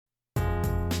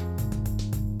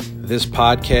This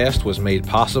podcast was made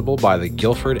possible by the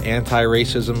Guilford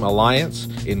Anti-Racism Alliance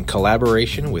in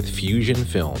collaboration with Fusion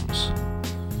Films.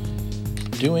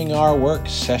 Doing Our Work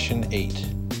Session 8.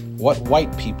 What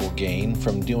White People Gain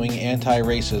from Doing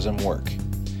Anti-Racism Work.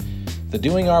 The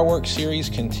Doing Our Work series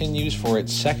continues for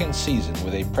its second season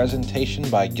with a presentation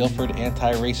by Guilford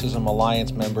Anti-Racism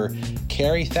Alliance member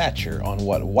Carrie Thatcher on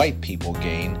what white people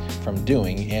gain from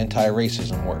doing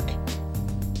anti-racism work.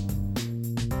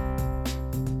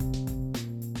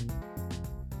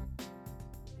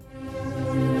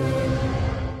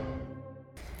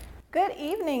 Good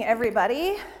evening,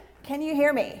 everybody. Can you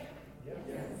hear me? Yes.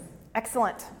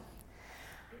 Excellent.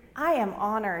 I am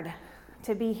honored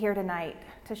to be here tonight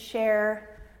to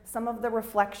share some of the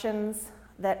reflections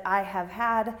that I have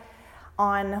had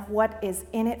on what is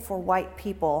in it for white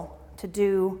people to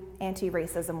do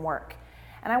anti-racism work.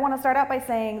 And I want to start out by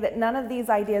saying that none of these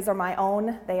ideas are my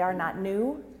own. They are not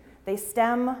new. They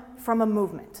stem from a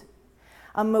movement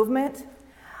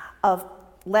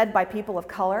led by people of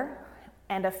color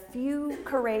and a few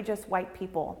courageous white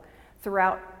people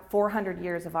throughout 400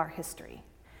 years of our history.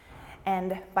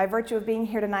 And by virtue of being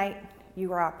here tonight,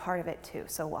 you are a part of it too,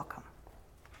 so welcome.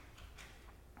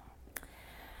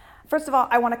 First of all,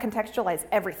 I want to contextualize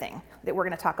everything that we're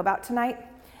going to talk about tonight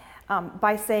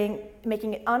by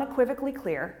making it unequivocally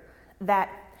clear that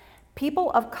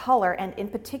people of color, and in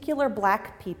particular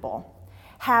black people,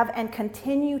 have and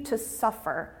continue to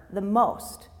suffer the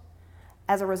most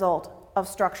as a result of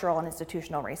structural and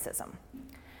institutional racism.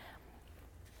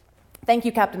 Thank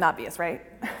you, Captain Obvious, right?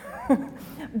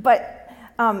 But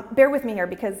bear with me here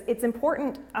because it's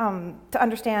important to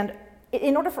understand,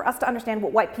 in order for us to understand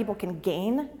what white people can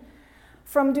gain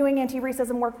from doing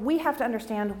anti-racism work, we have to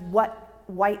understand what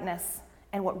whiteness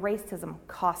and what racism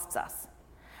costs us.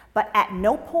 But at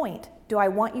no point do I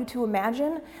want you to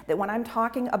imagine that when I'm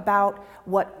talking about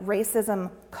what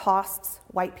racism costs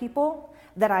white people,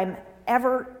 that I'm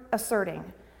ever asserting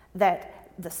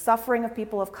that the suffering of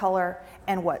people of color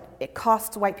and what it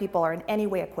costs white people are in any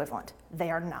way equivalent. They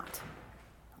are not,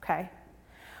 okay?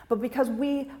 But because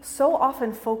we so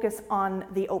often focus on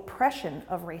the oppression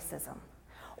of racism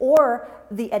or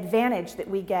the advantage that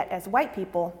we get as white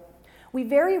people, we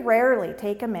very rarely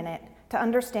take a minute to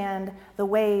understand the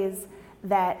ways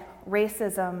that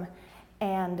racism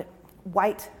and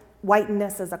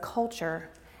whiteness as a culture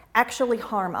actually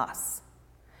harm us.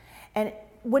 And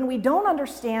when we don't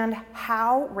understand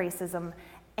how racism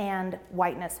and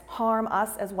whiteness harm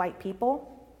us as white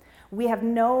people, we have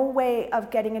no way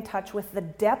of getting in touch with the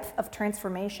depth of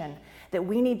transformation that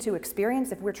we need to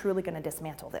experience if we're truly going to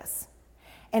dismantle this.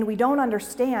 And we don't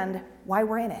understand why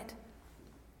we're in it.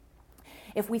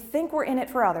 If we think we're in it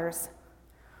for others,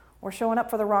 we're showing up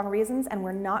for the wrong reasons and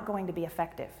we're not going to be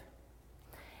effective.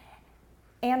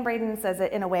 Anne Braden says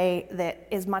it in a way that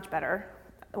is much better,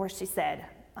 where she said,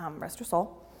 rest her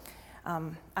soul.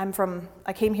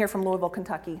 I came here from Louisville,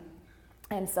 Kentucky,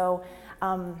 and so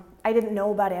I didn't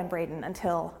know about Anne Braden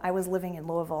until I was living in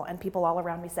Louisville, and people all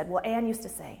around me said, well, Anne used to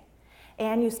say.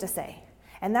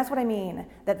 And that's what I mean,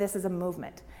 that this is a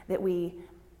movement, that we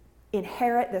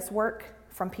inherit this work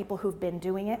from people who've been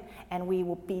doing it, and we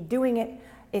will be doing it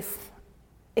if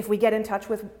we get in touch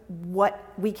with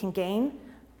what we can gain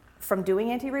from doing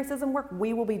anti-racism work,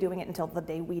 we will be doing it until the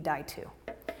day we die too.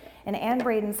 And Anne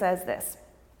Braden says this: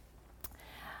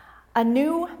 a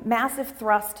new massive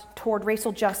thrust toward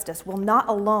racial justice will not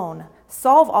alone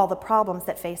solve all the problems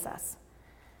that face us.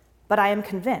 But I am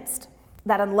convinced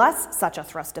that unless such a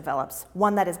thrust develops,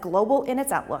 one that is global in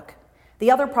its outlook,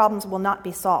 the other problems will not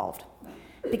be solved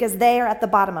because they are at the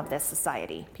bottom of this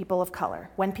society, people of color.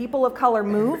 When people of color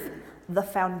move, the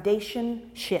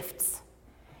foundation shifts.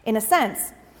 In a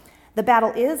sense, the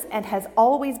battle is and has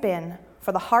always been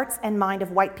for the hearts and mind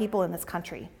of white people in this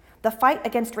country. The fight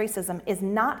against racism is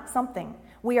not something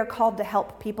we are called to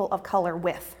help people of color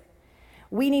with.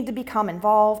 We need to become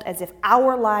involved as if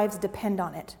our lives depend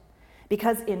on it,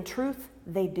 because in truth,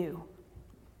 they do.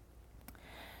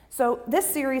 So this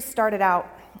series started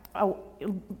out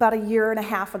about a year and a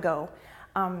half ago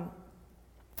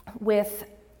with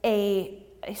a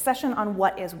session on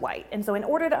what is white. And so in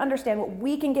order to understand what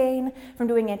we can gain from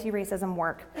doing anti-racism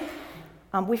work,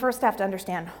 we first have to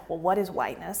understand, well, what is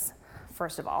whiteness,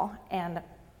 first of all, and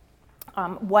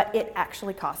what it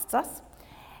actually costs us.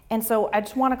 And so I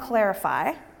just want to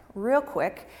clarify real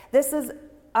quick, this is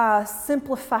a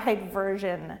simplified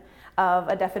version of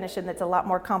a definition that's a lot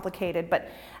more complicated,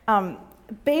 but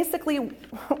basically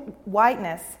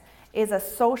whiteness is a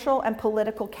social and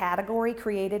political category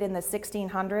created in the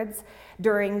 1600s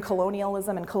during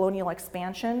colonialism and colonial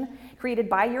expansion, created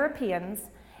by Europeans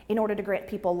in order to grant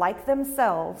people like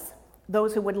themselves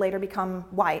those who would later become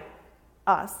white,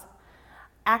 us,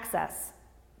 access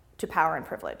to power and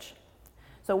privilege.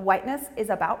 So whiteness is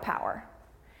about power,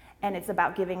 and it's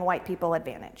about giving white people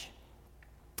advantage.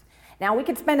 Now, we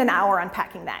could spend an hour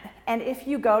unpacking that, and if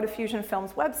you go to Fusion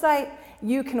Films' website,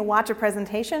 you can watch a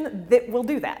presentation that will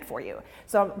do that for you.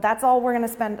 So that's all we're going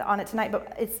to spend on it tonight,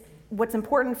 but what's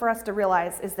important for us to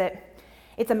realize is that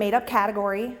it's a made-up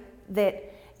category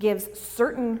that gives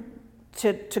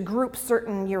to group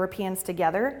certain Europeans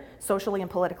together, socially and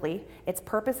politically. Its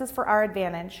purpose is for our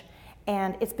advantage,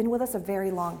 and it's been with us a very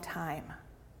long time.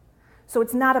 So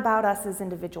it's not about us as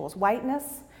individuals.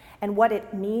 Whiteness and what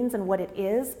it means and what it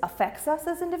is affects us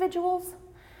as individuals,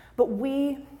 but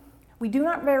we do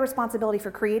not bear responsibility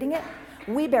for creating it.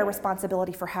 We bear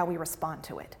responsibility for how we respond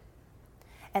to it.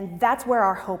 And that's where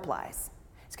our hope lies.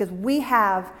 It's because we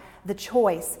have the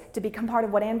choice to become part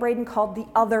of what Anne Braden called the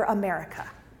other America.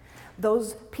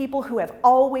 Those people who have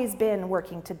always been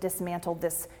working to dismantle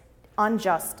this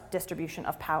unjust distribution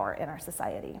of power in our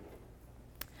society.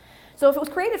 So if it was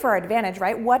created for our advantage,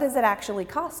 right, what does it actually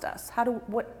cost us?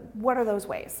 What are those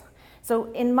ways?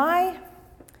 So in my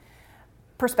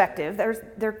perspective,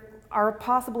 there are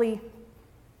possibly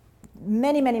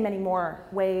many, many, many more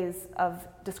ways of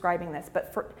describing this,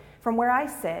 but from where I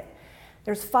sit,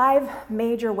 there's 5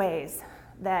 major ways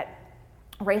that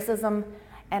racism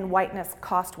and whiteness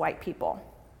cost white people.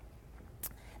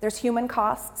 There's human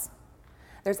costs,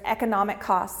 there's economic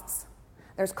costs,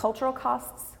 there's cultural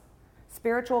costs,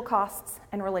 spiritual costs,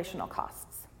 and relational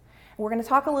costs. We're going to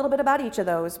talk a little bit about each of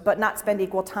those, but not spend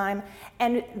equal time.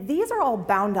 And these are all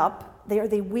bound up.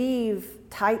 They weave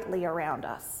tightly around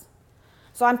us.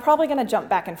 So I'm probably going to jump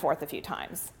back and forth a few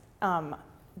times.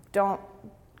 Don't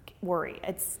worry.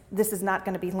 This is not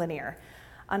going to be linear,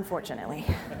 unfortunately.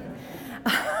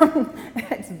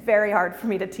 It's very hard for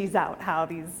me to tease out how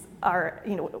these are,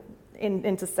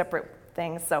 into separate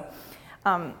things. So,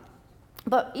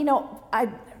 but I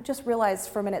just realized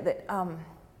for a minute that,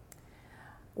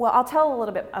 I'll tell a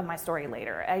little bit of my story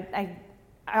later.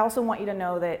 I also want you to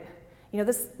know that,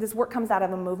 this work comes out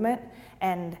of a movement,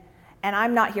 and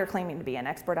I'm not here claiming to be an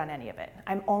expert on any of it.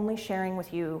 I'm only sharing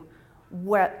with you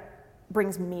what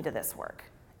brings me to this work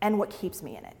and what keeps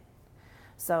me in it.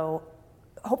 So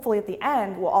hopefully at the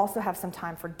end, we'll also have some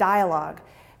time for dialogue,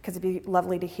 because it'd be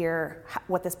lovely to hear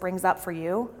what this brings up for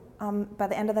you by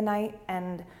the end of the night,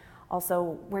 and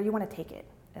also where you want to take it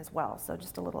as well. So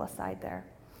just a little aside there.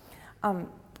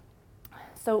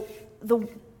 So the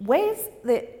ways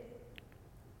that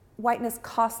whiteness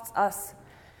costs us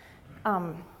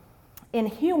in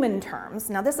human terms,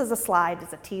 now this is a slide,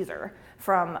 it's a teaser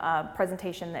from a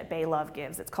presentation that Bay Love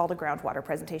gives. It's called a groundwater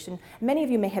presentation. Many of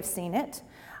you may have seen it.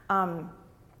 And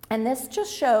this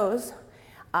just shows,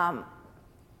 on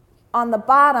the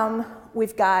bottom,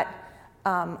 we've got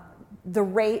the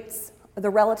rates, the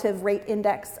relative rate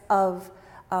index of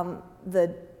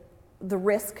the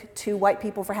risk to white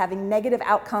people for having negative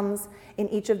outcomes in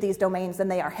each of these domains, and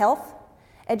they are health,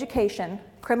 education,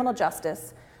 criminal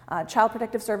justice, child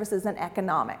protective services, and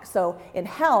economic. So in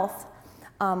health,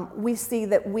 we see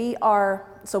that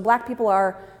black people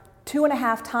are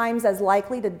 2.5 times as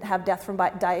likely to have death from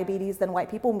diabetes than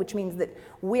white people, which means that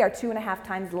we are 2.5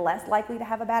 times less likely to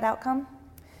have a bad outcome.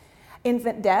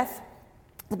 Infant death,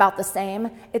 about the same.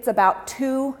 It's about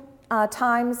 2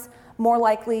 times more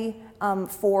likely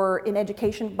in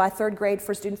education by 3rd grade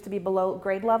for students to be below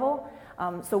grade level.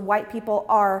 So white people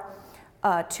are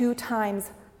 2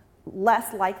 times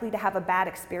less likely to have a bad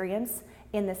experience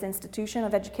in this institution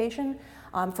of education.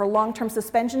 For long-term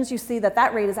suspensions, you see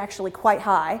that rate is actually quite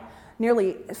high,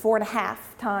 nearly 4.5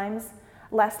 times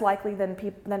less likely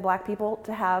than black people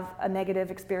to have a negative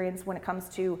experience when it comes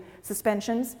to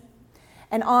suspensions,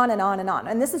 and on and on and on.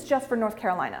 And this is just for North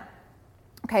Carolina.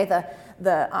 Okay,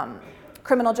 the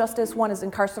criminal justice one is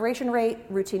incarceration rate,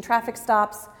 routine traffic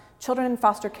stops, children in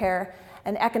foster care,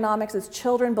 and economics is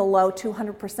children below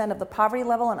 200% of the poverty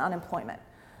level and unemployment.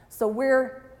 So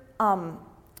we're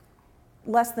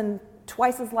less than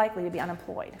twice as likely to be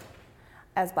unemployed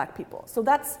as black people. So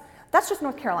that's just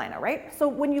North Carolina, right? So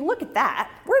when you look at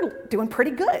that, we're doing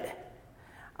pretty good.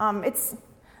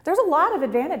 There's a lot of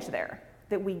advantage there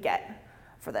that we get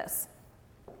for this.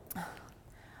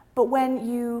 But when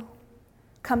you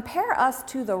compare us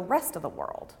to the rest of the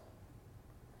world,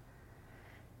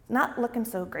 not looking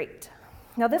so great.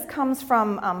 Now this comes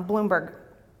from Bloomberg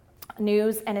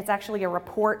News, and it's actually a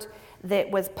report that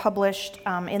was published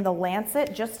in The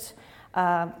Lancet just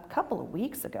a couple of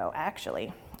weeks ago,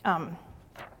 actually.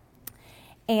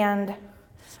 And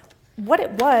what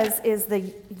it was is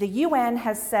the UN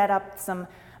has set up some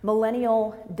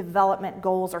Millennial Development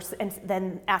Goals, and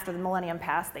then after the millennium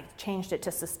passed, they changed it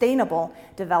to Sustainable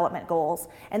Development Goals.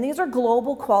 And these are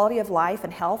global quality of life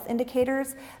and health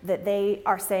indicators that they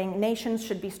are saying nations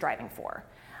should be striving for.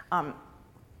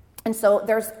 And so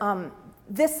there's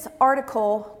this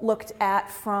article looked at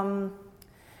from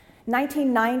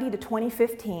 1990 to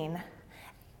 2015,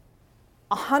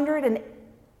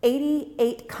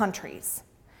 188 countries.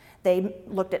 They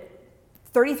looked at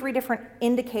 33 different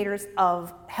indicators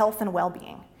of health and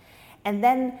well-being. And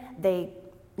then they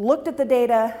looked at the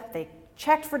data, they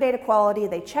checked for data quality,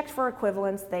 they checked for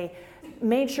equivalence, they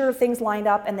made sure things lined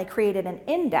up, and they created an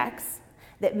index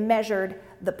that measured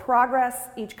the progress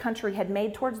each country had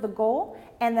made towards the goal.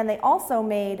 And then they also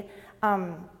made,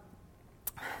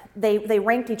 they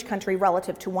ranked each country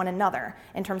relative to one another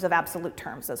in terms of absolute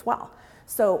terms as well.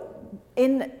 So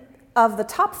of the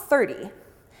top 30,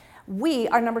 we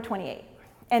are number 28.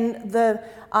 And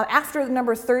after the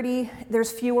number 30,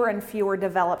 there's fewer and fewer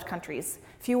developed countries,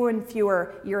 fewer and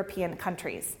fewer European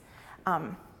countries.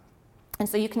 And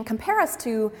so you can compare us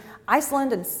to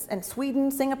Iceland and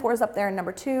Sweden. Singapore is up there in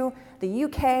number 2. The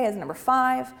UK is number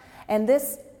 5. And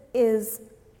this is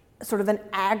sort of an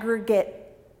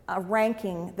aggregate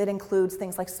ranking that includes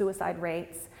things like suicide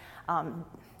rates,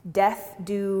 death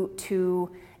due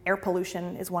to air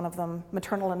pollution is one of them,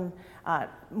 maternal and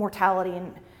mortality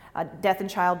and death in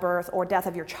childbirth, or death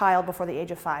of your child before the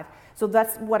age of 5. So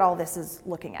that's what all this is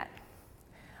looking at.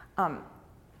 I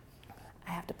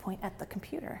have to point at the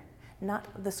computer, not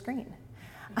the screen.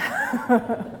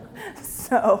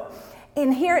 So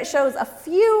in here it shows a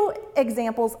few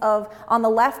examples of, on the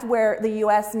left, where the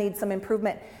US needs some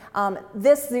improvement.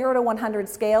 This 0 to 100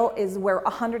 scale is where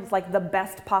 100 is like the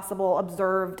best possible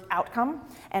observed outcome,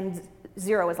 and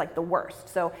 0 is like the worst.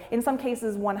 So in some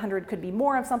cases, 100 could be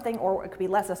more of something, or it could be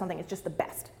less of something. It's just the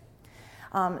best.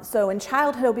 So in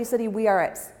childhood obesity, we are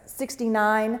at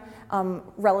 69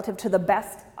 relative to the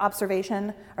best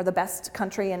observation, or the best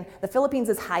country. And the Philippines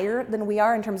is higher than we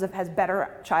are in terms of has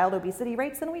better child obesity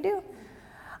rates than we do.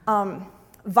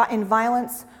 In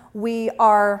violence, we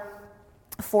are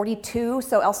 42.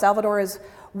 So El Salvador is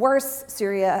worse.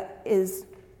 Syria is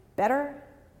better.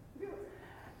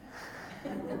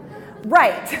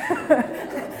 Right.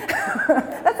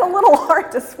 That's a little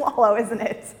hard to swallow, isn't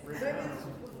it?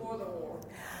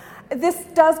 This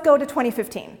does go to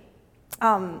 2015.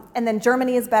 And then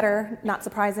Germany is better, not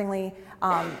surprisingly.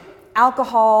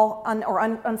 Alcohol or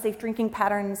unsafe drinking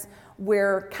patterns,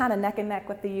 we're kind of neck and neck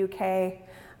with the UK.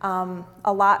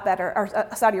 A lot better, or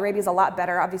Saudi Arabia is a lot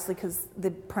better, obviously, because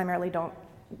they primarily don't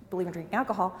believe in drinking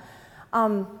alcohol.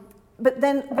 But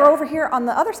then we're over here on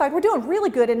the other side. We're doing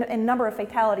really good in number of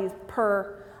fatalities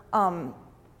per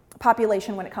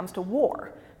population when it comes to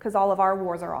war, because all of our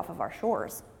wars are off of our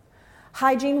shores.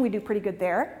 Hygiene, we do pretty good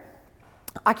there.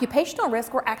 Occupational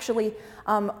risk, we're actually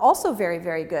also very,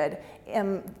 very good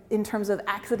in terms of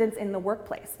accidents in the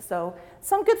workplace. So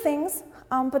some good things,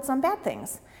 but some bad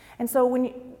things. And so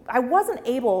I wasn't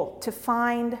able to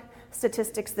find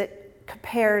statistics that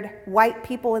compared white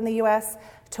people in the US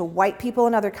to white people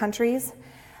in other countries,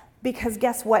 because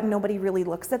guess what? Nobody really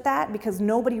looks at that, because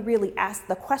nobody really asks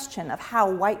the question of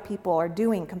how white people are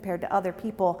doing compared to other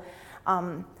people,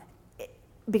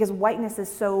 because whiteness is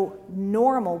so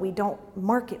normal, we don't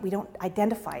mark it, we don't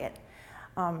identify it.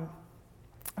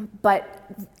 But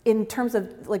in terms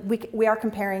of, like, we are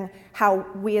comparing how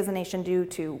we as a nation do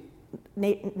to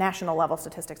national level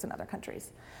statistics in other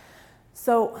countries.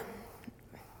 So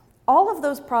all of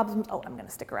those problems, I'm going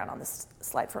to stick around on this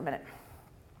slide for a minute.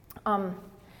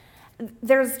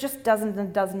 There's just dozens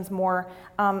and dozens more.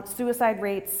 Suicide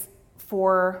rates,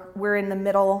 we're in the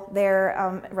middle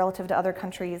there relative to other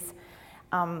countries.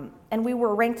 And we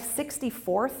were ranked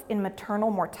 64th in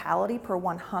maternal mortality per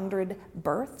 100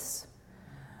 births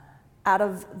out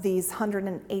of these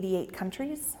 188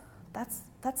 countries.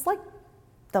 That's like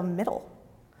the middle.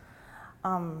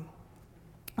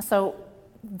 So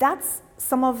that's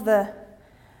some of the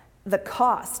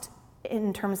cost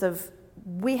in terms of,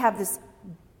 we have this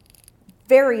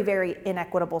very, very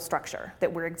inequitable structure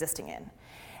that we're existing in.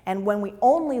 And when we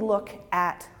only look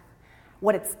at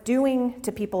what it's doing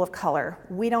to people of color,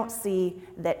 we don't see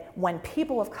that when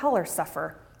people of color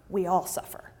suffer, we all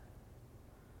suffer.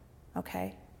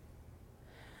 Okay?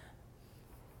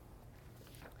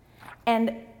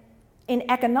 And in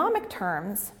economic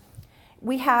terms,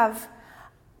 we have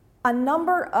a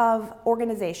number of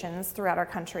organizations throughout our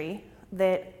country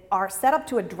that are set up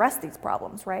to address these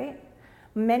problems, right?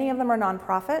 Many of them are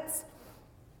nonprofits.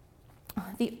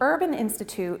 The Urban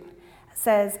Institute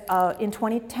says in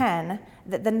 2010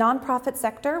 that the nonprofit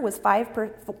sector was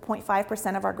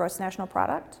 5.5% of our gross national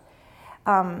product,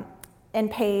 and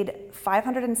paid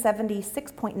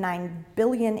 $576.9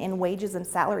 billion in wages and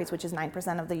salaries, which is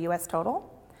 9% of the US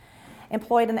total,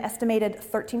 employed an estimated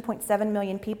 13.7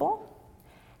 million people,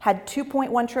 had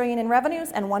 2.1 trillion in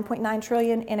revenues and 1.9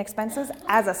 trillion in expenses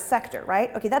as a sector,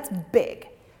 right? Okay, that's big.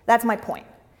 That's my point.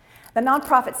 The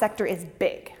nonprofit sector is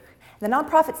big. The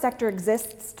nonprofit sector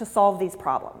exists to solve these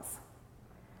problems.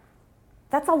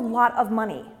 That's a lot of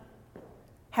money.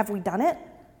 Have we done it?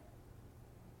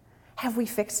 Have we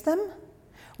fixed them?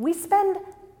 We spend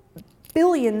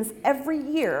billions every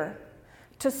year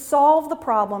to solve the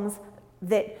problems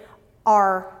that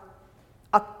are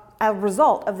a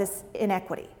result of this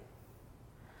inequity.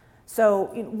 So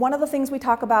one of the things we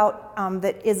talk about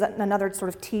that is another sort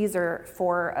of teaser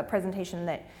for a presentation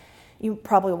that you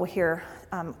probably will hear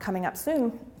coming up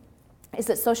soon is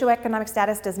that socioeconomic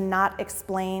status does not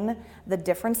explain the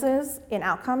differences in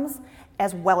outcomes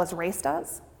as well as race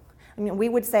does. I mean, we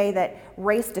would say that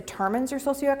race determines your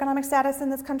socioeconomic status in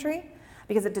this country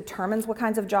because it determines what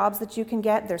kinds of jobs that you can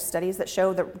get. There's studies that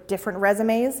show that different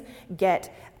resumes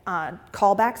get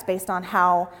callbacks based on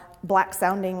how black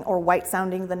sounding or white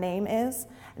sounding the name is,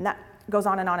 and that goes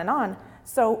on and on and on.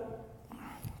 So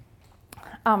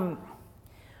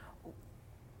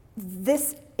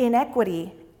this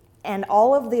inequity and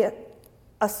all of the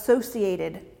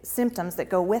associated symptoms that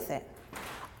go with it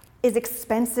is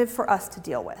expensive for us to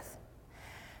deal with.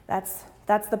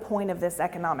 That's the point of this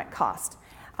economic cost.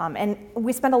 And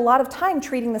we spend a lot of time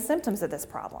treating the symptoms of this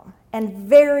problem and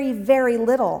very, very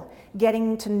little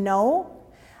getting to know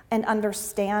and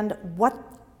understand what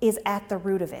is at the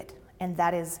root of it, and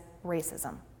that is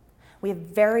racism. We have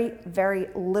very, very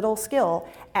little skill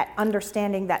at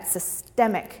understanding that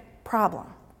systemic problem.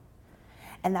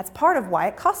 And that's part of why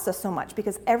it costs us so much,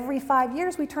 because every 5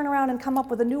 years we turn around and come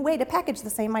up with a new way to package the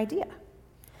same idea.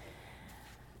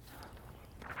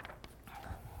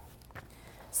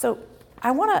 So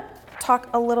I want to talk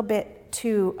a little bit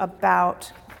too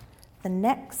about the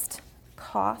next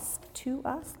cost to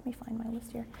us. Let me find my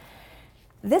list here.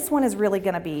 This one is really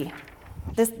going to be,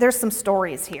 there's some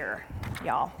stories here,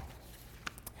 y'all.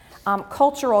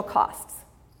 Cultural costs.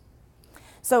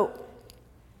 So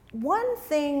one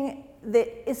thing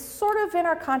that is sort of in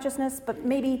our consciousness, but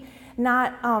maybe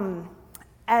not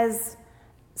as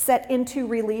set into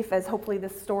relief as hopefully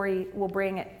this story will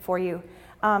bring it for you,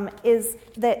 is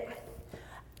that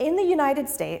in the United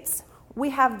States, we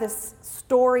have this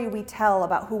story we tell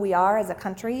about who we are as a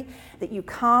country, that you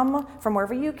come from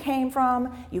wherever you came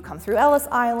from, you come through Ellis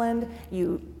Island,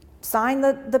 you sign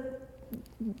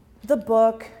the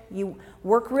book, you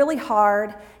work really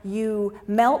hard, you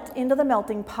melt into the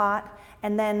melting pot,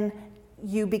 and then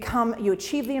you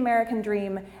achieve the American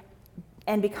dream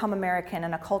and become American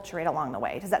and acculturate along the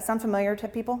way. Does that sound familiar to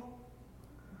people?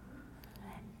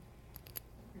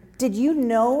 Did you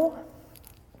know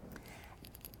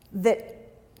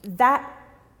that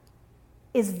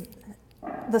is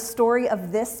the story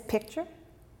of this picture?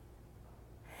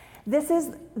 This is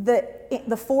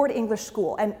the Ford English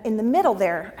School, and in the middle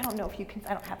there, I don't know if you can,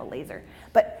 I don't have a laser,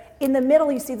 but in the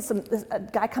middle you see a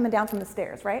guy coming down from the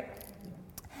stairs, right?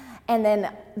 And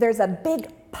then there's a big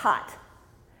pot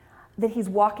that he's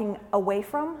walking away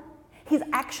from. He's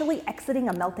actually exiting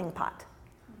a melting pot.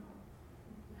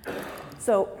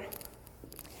 So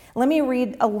let me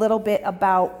read a little bit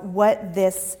about what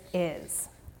this is.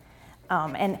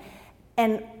 And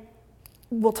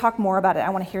we'll talk more about it. I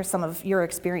want to hear some of your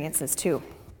experiences too.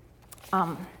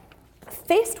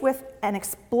 Faced with an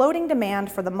exploding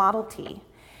demand for the Model T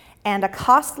and a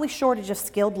costly shortage of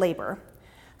skilled labor,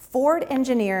 Ford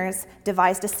engineers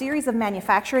devised a series of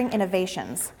manufacturing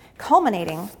innovations,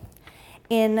 culminating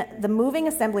in the moving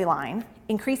assembly line,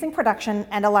 increasing production,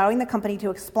 and allowing the company to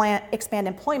expand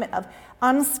employment of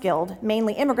unskilled,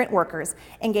 mainly immigrant workers,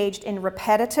 engaged in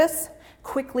repetitive,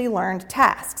 quickly learned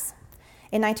tasks.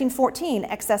 In 1914,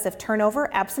 excessive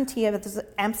turnover,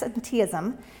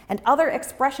 absenteeism, and other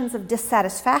expressions of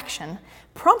dissatisfaction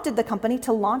prompted the company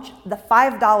to launch the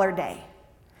 $5 day.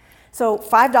 So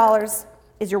 $5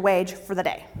 is your wage for the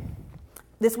day.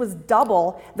 This was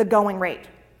double the going rate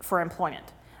for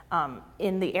employment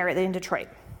in the area, in Detroit.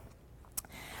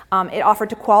 It offered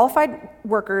to qualified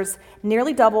workers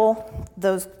nearly double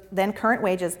those then current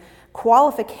wages.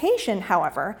 Qualification,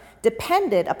 however,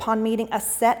 depended upon meeting a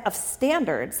set of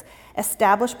standards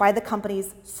established by the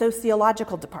company's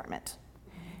sociological department.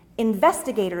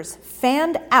 Investigators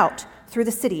fanned out through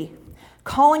the city,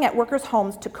 calling at workers'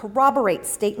 homes to corroborate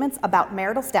statements about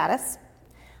marital status,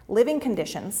 living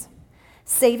conditions,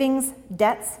 savings,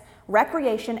 debts,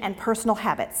 recreation, and personal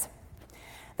habits.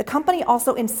 The company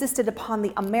also insisted upon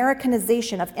the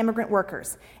Americanization of immigrant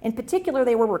workers. In particular,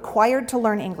 they were required to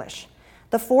learn English.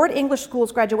 The Ford English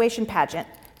School's graduation pageant,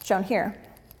 shown here,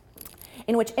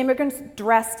 in which immigrants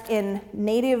dressed in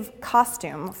native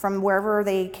costume from wherever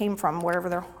they came from,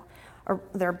 wherever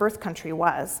their birth country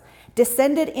was,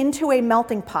 descended into a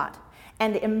melting pot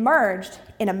and emerged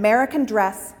in American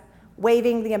dress,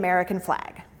 waving the American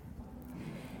flag.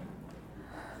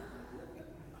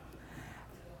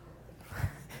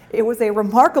 It was a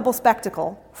remarkable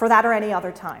spectacle for that or any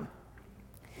other time.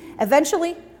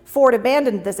 Eventually, Ford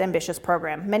abandoned this ambitious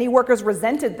program. Many workers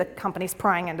resented the company's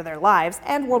prying into their lives,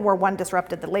 and World War I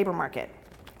disrupted the labor market.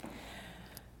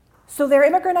 So their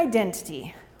immigrant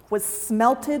identity was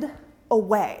smelted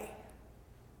away,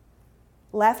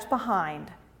 left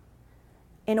behind,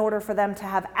 in order for them to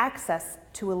have access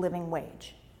to a living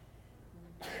wage.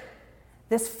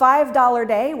 This $5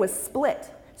 day was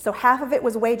split, so half of it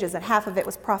was wages and half of it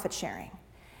was profit sharing.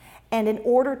 And in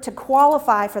order to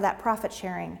qualify for that profit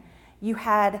sharing, you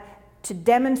had to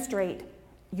demonstrate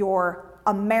your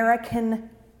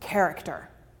American character,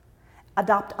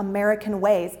 adopt American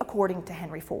ways, according to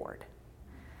Henry Ford.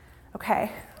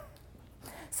 Okay?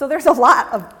 So there's a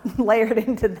lot of layered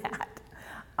into that.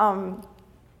 And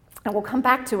we'll come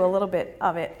back to a little bit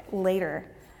of it later.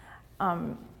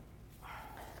 I'm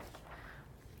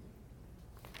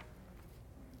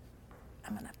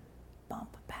going to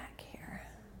bump back here.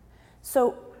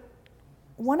 So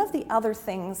one of the other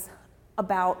things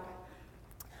about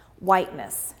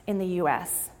whiteness in the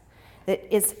US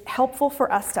that is helpful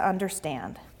for us to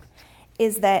understand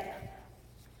is that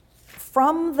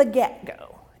from the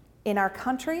get-go in our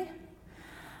country,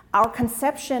 our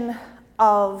conception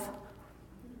of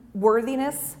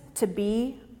worthiness to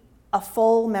be a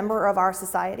full member of our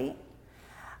society,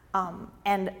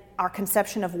 and our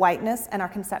conception of whiteness and our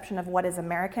conception of what is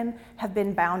American have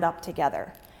been bound up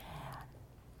together.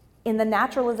 In the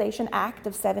Naturalization Act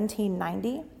of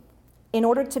 1790, in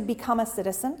order to become a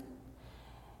citizen,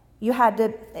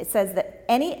 it says that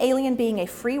any alien being a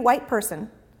free white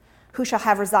person who shall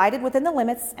have resided within the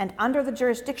limits and under the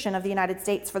jurisdiction of the United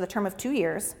States for the term of 2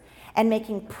 years, and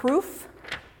making proof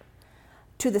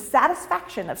to the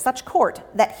satisfaction of such court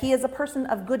that he is a person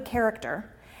of good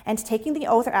character, and taking the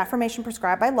oath or affirmation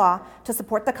prescribed by law to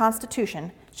support the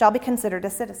Constitution, shall be considered a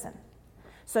citizen.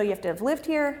 So you have to have lived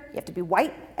here, you have to be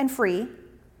white and free,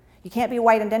 you can't be a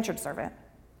white indentured servant,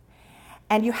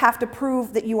 and you have to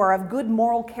prove that you are of good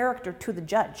moral character to the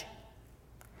judge.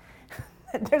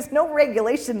 There's no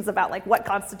regulations about like what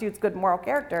constitutes good moral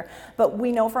character, but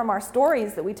we know from our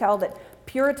stories that we tell that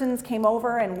Puritans came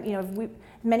over, and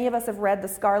many of us have read the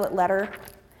Scarlet Letter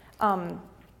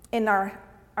in our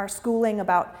schooling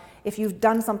about if you've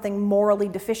done something morally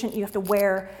deficient, you have to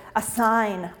wear a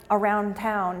sign around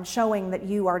town showing that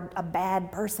you are a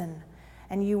bad person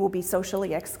and you will be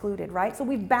socially excluded, right? So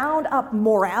we've bound up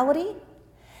morality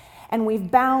and we've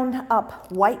bound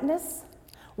up whiteness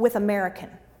with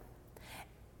American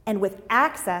and with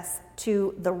access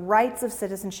to the rights of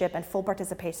citizenship and full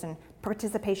participation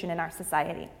in our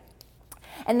society.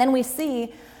 And then we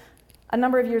see a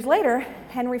number of years later,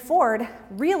 Henry Ford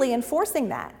really enforcing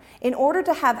that. In order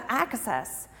to have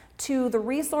access to the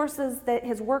resources that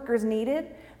his workers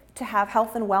needed to have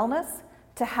health and wellness,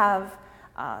 to have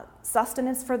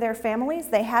sustenance for their families,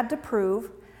 they had to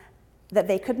prove that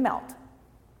they could melt.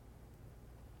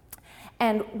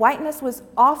 And whiteness was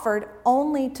offered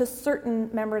only to certain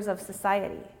members of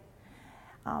society.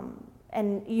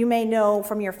 And you may know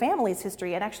from your family's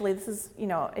history, and actually this is,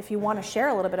 if you want to share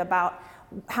a little bit about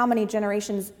how many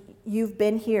generations you've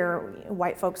been here,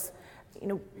 white folks,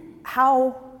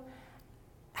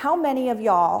 how many of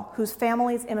y'all whose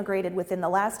families immigrated within the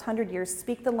last 100 years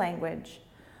speak the language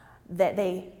that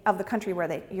of the country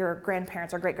where your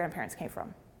grandparents or great-grandparents came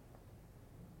from?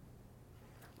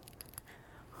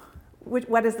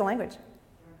 What is the language?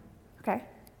 Okay.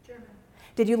 German.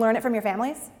 Did you learn it from your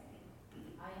families?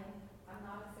 I'm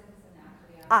not a citizen,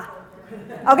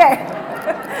 actually. Okay.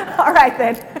 All right,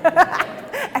 then.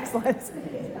 Excellent.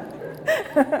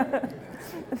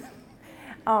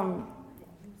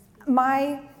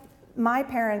 My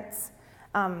parents,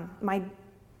 my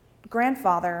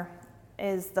grandfather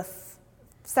is the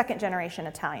second generation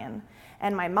Italian,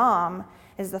 and my mom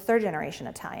is the third generation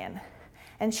Italian.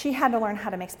 And she had to learn how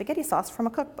to make spaghetti sauce from a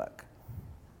cookbook.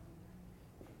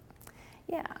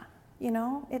 Yeah,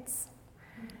 it's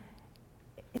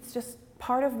just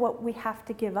part of what we have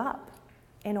to give up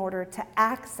in order to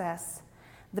access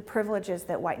the privileges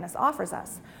that whiteness offers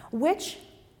us, which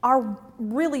are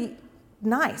really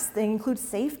nice. They include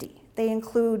safety. They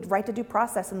include right to due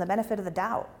process and the benefit of the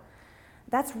doubt.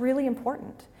 That's really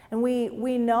important. And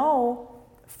we know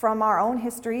from our own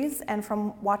histories and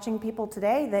from watching people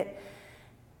today that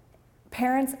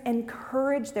parents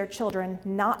encourage their children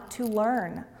not to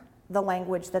learn the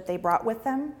language that they brought with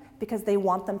them because they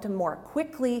want them to more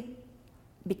quickly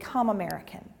become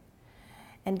American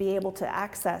and be able to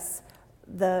access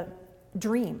the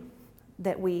dream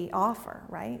that we offer,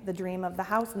 right? The dream of the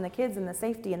house and the kids and the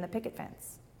safety and the picket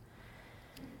fence.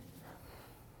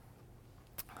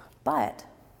 But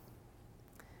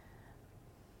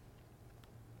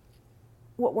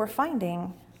what we're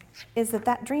finding is that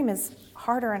that dream is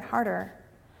harder and harder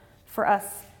for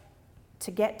us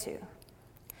to get to.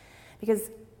 Because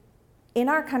in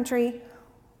our country,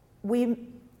 we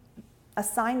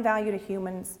assign value to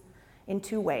humans in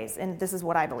two ways, and this is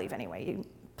what I believe anyway.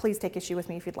 Please take issue with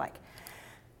me if you'd like.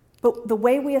 But the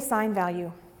way we assign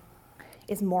value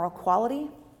is moral quality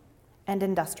and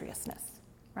industriousness,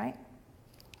 right?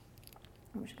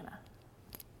 I'm just gonna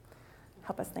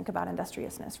help us think about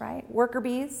industriousness, right? Worker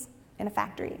bees in a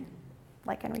factory,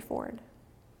 like Henry Ford.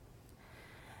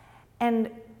 And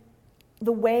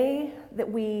the way that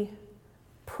we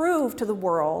prove to the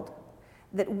world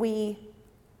that we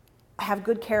have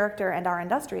good character and are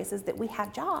industrious is that we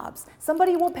have jobs.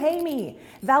 Somebody will pay me,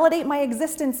 validate my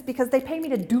existence because they pay me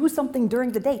to do something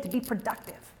during the day, to be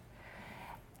productive.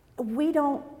 We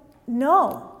don't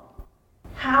know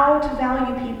how to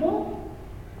value people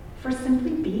for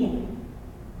simply being.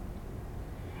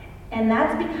 And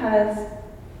that's because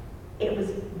it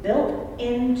was built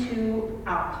into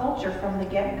our culture from the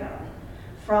get-go,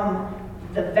 from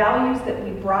the values that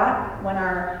we brought when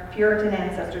our Puritan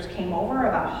ancestors came over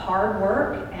about hard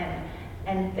work,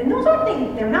 and those aren't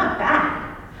things, they're not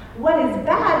bad. What is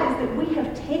bad is that we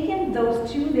have taken those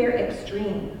to their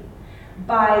extreme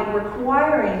by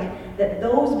requiring that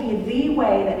those be the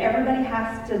way that everybody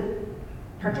has to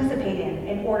participate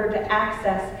in order to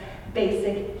access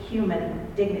basic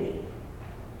human dignity.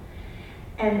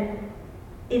 And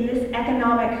in this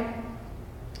economic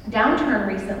downturn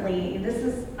recently,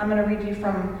 I'm going to read you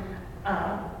from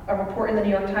a report in the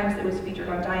New York Times that was featured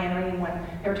on Diane Rain when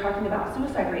they were talking about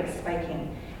suicide rates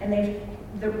spiking. And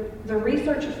the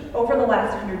research over the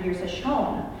last 100 years has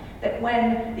shown that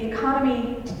when the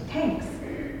economy tanks,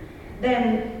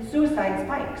 then suicide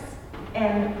spikes.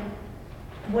 And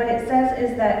what it says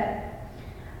is that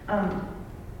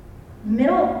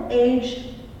middle-aged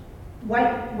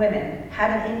white women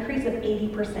had an increase of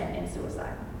 80% in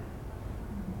suicide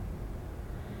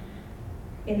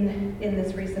in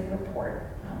this recent report.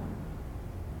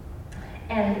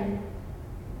 And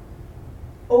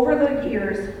over the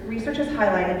years, research has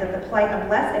highlighted that the plight of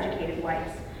less educated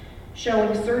whites,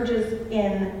 showing surges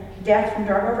in death from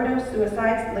drug overdose,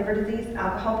 suicides, liver disease,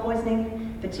 alcohol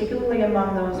poisoning, particularly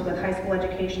among those with high school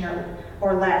education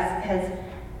or less, has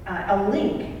a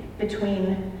link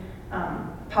between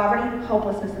poverty,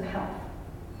 hopelessness, and health.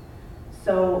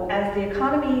 So as the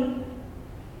economy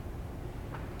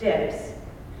dips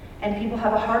and people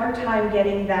have a harder time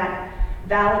getting that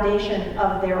validation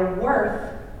of their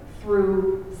worth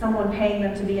through someone paying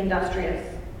them to be industrious,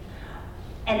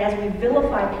 and as we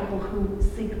vilify people who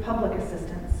seek public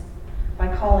assistance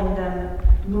by calling them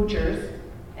moochers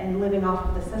and living off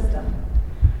of the system,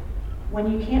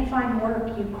 when you can't find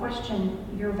work, you question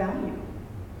your value.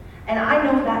 And I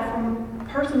know that from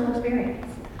personal experience.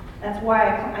 That's why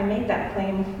I make that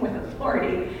claim with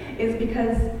authority, is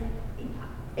because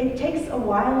it takes a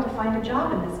while to find a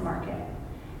job in this market.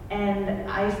 And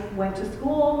I went to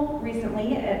school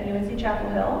recently at UNC Chapel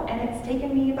Hill, and it's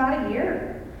taken me about a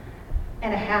year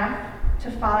and a half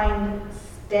to find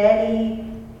steady,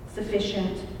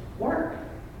 sufficient work.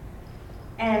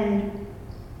 And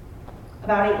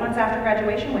about 8 months after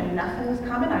graduation, when nothing was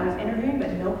coming, I was interviewing,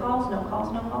 but no calls, no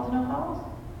calls, no calls, no calls.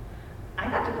 I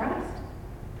got depressed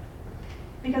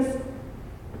because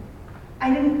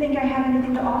I didn't think I had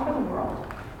anything to offer the world,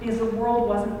 because the world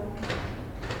wasn't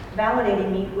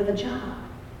validating me with a job.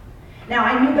 Now,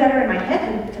 I knew better in my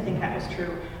head to think that was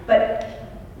true, but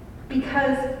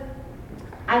because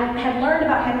I had learned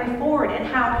about Henry Ford and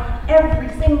how every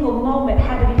single moment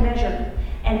had to be measured,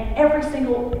 and every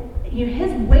single,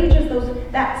 his wages,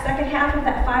 that second half of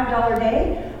that $5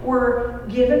 day were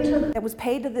given to, it was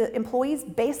paid to the employees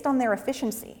based on their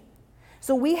efficiency.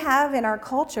 So we have in our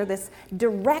culture this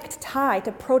direct tie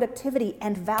to productivity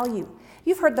and value.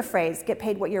 You've heard the phrase, get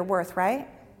paid what you're worth, right?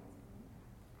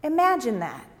 Imagine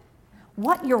that.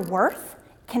 What you're worth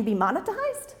can be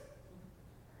monetized?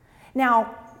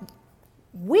 Now,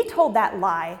 we told that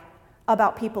lie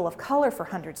about people of color for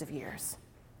hundreds of years.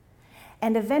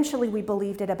 And eventually we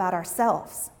believed it about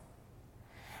ourselves.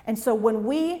 And so when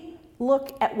we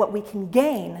look at what we can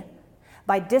gain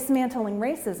by dismantling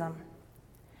racism,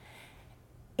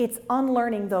 it's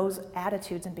unlearning those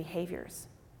attitudes and behaviors.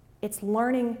 It's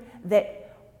learning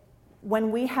that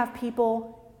when we have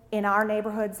people in our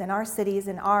neighborhoods, in our cities,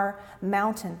 in our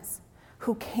mountains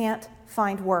who can't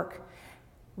find work,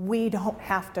 we don't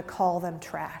have to call them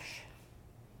trash.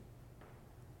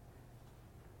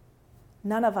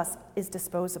 None of us is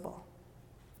disposable.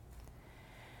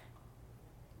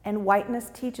 And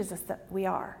whiteness teaches us that we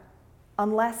are,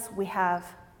 unless we have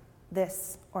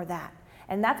this or that.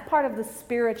 And that's part of the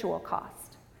spiritual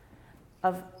cost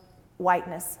of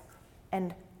whiteness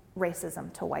and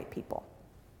racism to white people.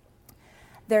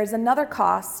 There's another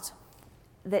cost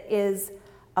that is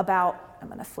about, I'm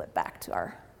going to flip back to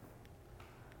our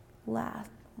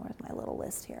last, where's my little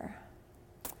list here?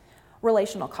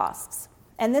 Relational costs.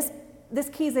 And this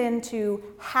keys into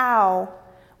how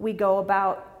we go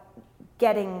about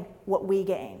getting what we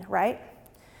gain, right?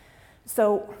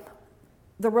 So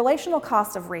the relational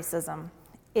cost of racism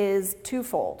is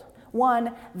twofold.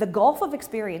 One, the gulf of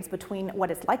experience between what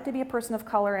it's like to be a person of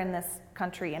color in this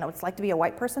country and what it's like to be a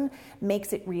white person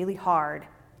makes it really hard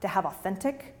to have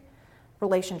authentic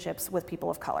relationships with people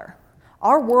of color.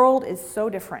 Our world is so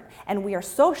different, and we are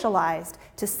socialized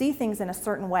to see things in a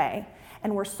certain way,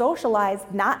 and we're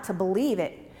socialized not to believe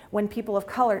it when people of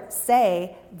color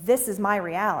say, this is my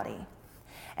reality.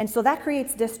 And so that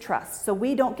creates distrust. So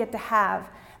we don't get to have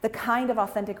the kind of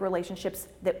authentic relationships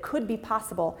that could be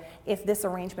possible if this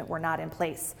arrangement were not in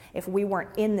place, if we weren't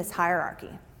in this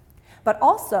hierarchy. But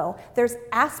also, there's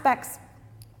aspects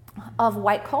of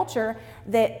white culture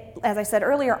that, as I said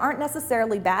earlier, aren't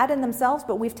necessarily bad in themselves,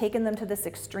 but we've taken them to this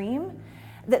extreme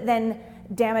that then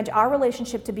damage our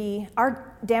relationship to be,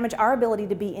 damage our ability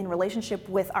to be in relationship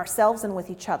with ourselves and with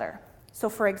each other. So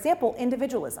for example,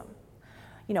 individualism.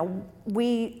 You know,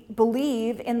 we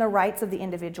believe in the rights of the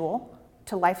individual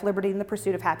to life, liberty, and the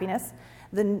pursuit of happiness.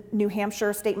 The New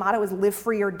Hampshire state motto is live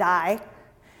free or die.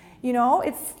 You know,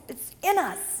 it's in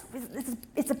us.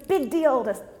 It's a big deal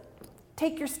to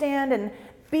take your stand and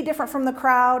be different from the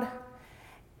crowd.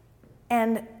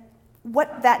 And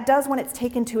what that does when it's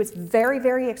taken to its very,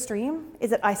 very extreme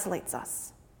is it isolates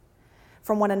us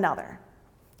from one another.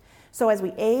 So as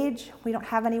we age, we don't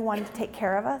have anyone to take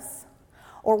care of us.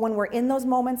 Or when we're in those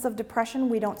moments of depression,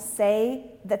 we don't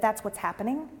say that that's what's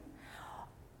happening.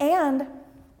 And,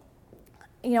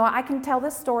 you know, I can tell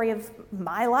this story of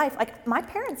my life. Like, my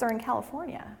parents are in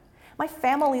California. My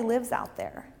family lives out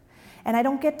there. And I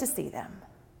don't get to see them.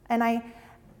 And I,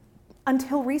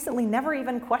 until recently, never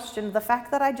even questioned the fact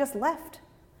that I just left.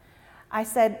 I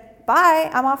said,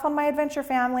 bye, I'm off on my adventure,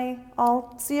 family.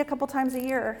 I'll see you a couple times a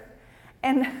year.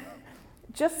 And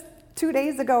just 2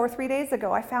 days ago or 3 days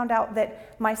ago, I found out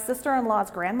that my sister-in-law's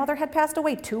grandmother had passed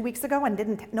away 2 weeks ago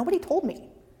and nobody told me.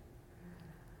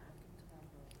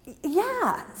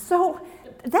 Yeah, so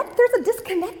there's a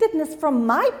disconnectedness from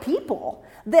my people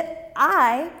that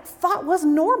I thought was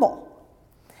normal.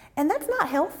 And that's not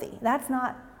healthy. That's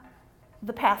not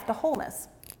the path to wholeness.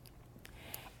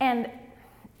 And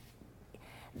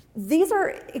these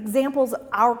are examples of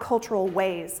our cultural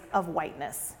ways of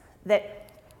whiteness that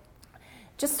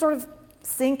just sort of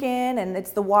sink in, and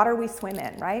it's the water we swim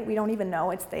in, right? We don't even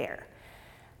know it's there.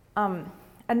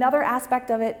 Another aspect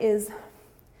of it is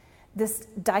this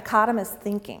dichotomous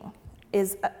thinking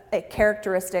is a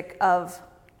characteristic of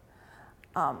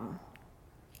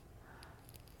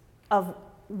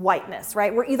whiteness,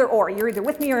 right? We're either or. You're either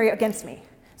with me or you're against me.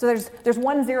 So there's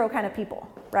 1-0 kind of people,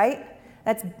 right?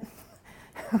 That's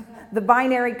the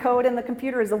binary code in the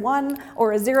computer is a 1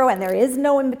 or a 0, and there is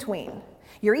no in between.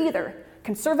 You're either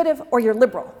conservative or you're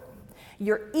liberal.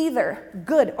 You're either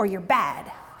good or you're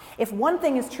bad. If one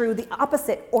thing is true, the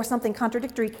opposite or something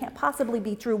contradictory can't possibly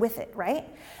be true with it, right?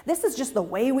 This is just the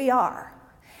way we are.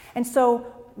 And so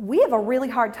we have a really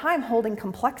hard time holding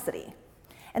complexity.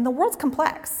 And the world's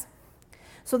complex.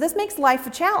 So this makes life a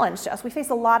challenge to us. We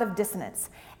face a lot of dissonance.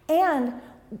 And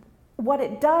what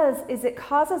it does is it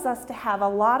causes us to have a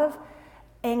lot of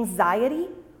anxiety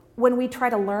when we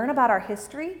try to learn about our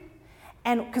history.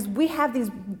 And because we have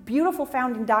these beautiful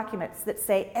founding documents that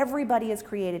say everybody is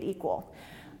created equal.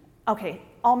 Okay,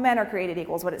 all men are created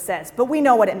equal is what it says, but we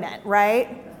know what it meant,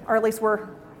 right? Or at least we're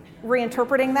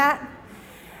reinterpreting that.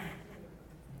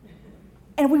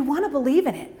 And we want to believe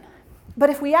in it. But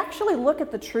if we actually look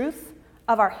at the truth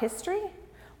of our history,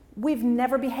 we've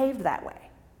never behaved that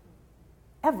way.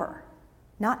 Ever.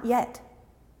 Not yet.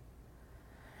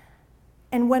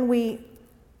 And when we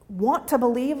want to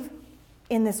believe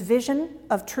in this vision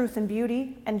of truth and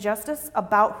beauty and justice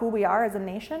about who we are as a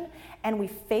nation, and we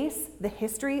face the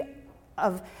history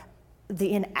of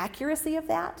the inaccuracy of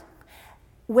that.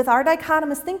 With our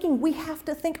dichotomous thinking, we have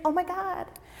to think, oh my God,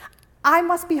 I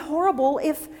must be horrible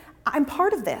if I'm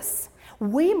part of this.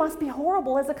 We must be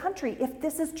horrible as a country if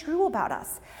this is true about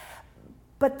us.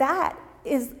 But that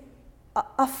is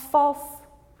a false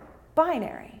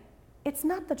binary. It's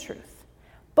not the truth.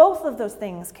 Both of those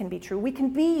things can be true. We can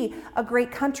be a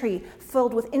great country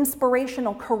filled with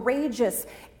inspirational, courageous,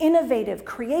 innovative,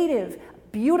 creative,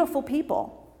 beautiful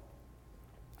people.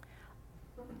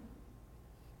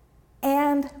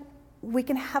 And we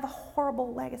can have a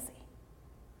horrible legacy.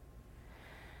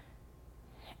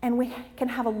 And we can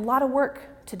have a lot of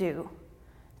work to do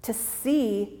to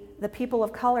see the people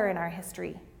of color in our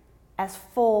history as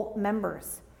full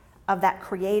members of that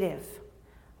creative,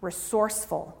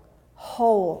 resourceful,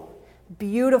 whole,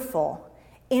 beautiful,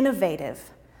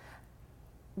 innovative,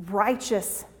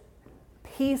 righteous,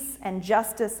 peace and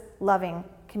justice loving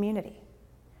community.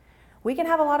 We can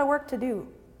have a lot of work to do,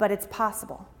 but it's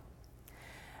possible.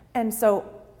 And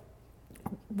so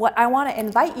what I want to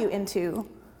invite you into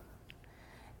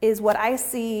is what I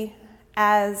see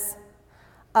as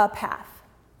a path.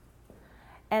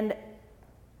 And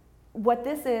what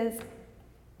this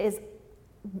is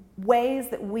ways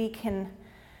that we can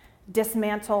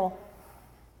dismantle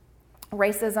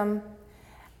racism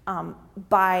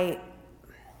by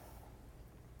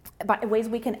ways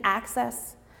we can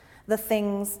access the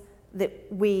things that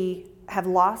we have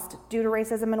lost due to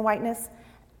racism and whiteness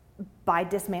by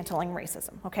dismantling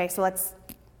racism. Okay, so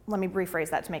let me rephrase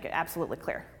that to make it absolutely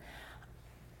clear.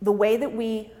 The way that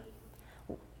we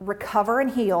recover and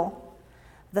heal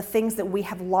the things that we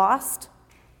have lost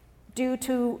due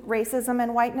to racism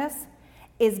and whiteness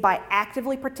is by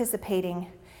actively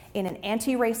participating in an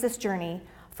anti-racist journey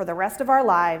for the rest of our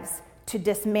lives to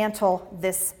dismantle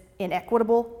this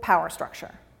inequitable power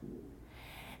structure.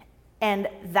 And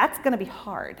that's going to be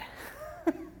hard.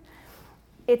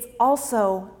 It's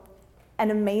also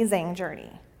an amazing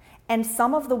journey. And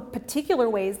some of the particular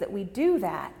ways that we do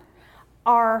that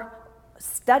are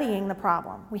studying the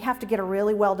problem. We have to get a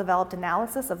really well-developed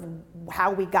analysis of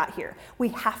how we got here. We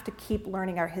have to keep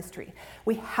learning our history.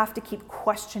 We have to keep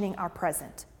questioning our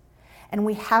present. And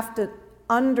we have to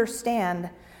understand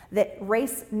that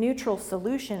race-neutral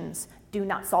solutions do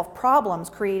not solve problems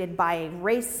created by a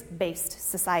race-based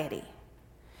society.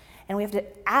 And we have to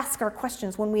ask our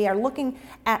questions when we are looking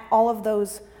at all of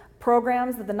those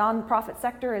programs that the nonprofit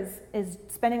sector is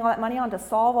spending all that money on to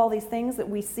solve all these things that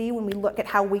we see when we look at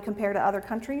how we compare to other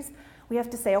countries. We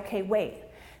have to say, okay, wait,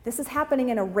 this is happening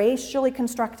in a racially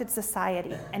constructed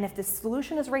society, and if the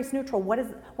solution is race neutral, what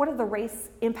are the race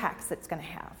impacts it's going to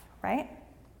have, right?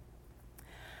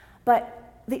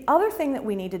 But the other thing that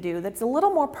we need to do that's a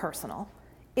little more personal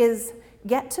is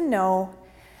get to know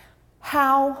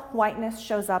how whiteness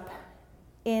shows up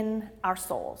in our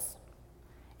souls,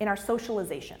 in our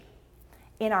socialization,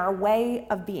 in our way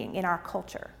of being, in our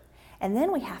culture. And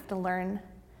then we have to learn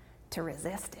to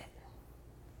resist it.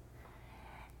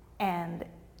 And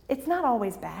it's not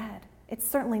always bad. It's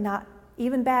certainly not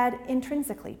even bad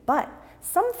intrinsically, but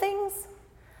some things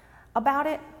about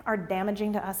it are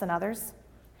damaging to us and others.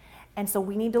 And so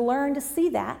we need to learn to see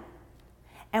that,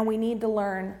 and we need to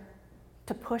learn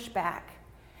to push back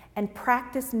and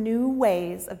practice new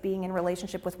ways of being in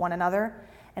relationship with one another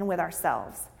and with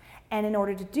ourselves. And in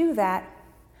order to do that,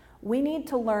 we need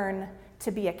to learn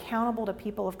to be accountable to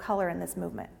people of color in this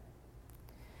movement.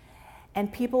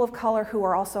 And people of color who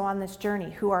are also on this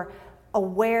journey, who are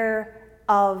aware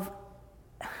of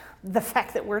the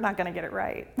fact that we're not going to get it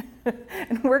right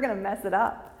and we're going to mess it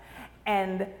up,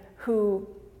 and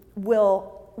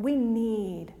we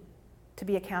need to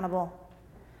be accountable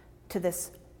to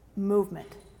this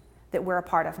movement that we're a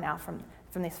part of now from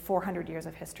these 400 years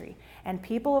of history. And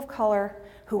people of color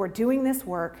who are doing this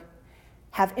work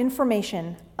have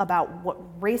information about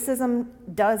what racism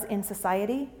does in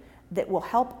society that will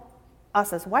help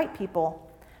us as white people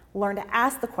learn to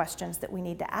ask the questions that we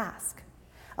need to ask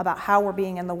about how we're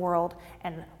being in the world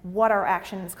and what our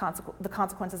actions, the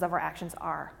consequences of our actions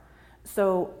are,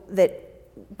 so that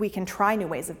we can try new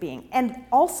ways of being. And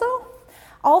also,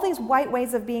 all these white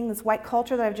ways of being, this white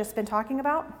culture that I've just been talking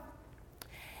about,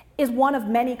 is one of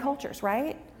many cultures,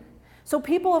 right? So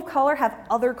people of color have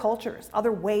other cultures,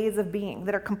 other ways of being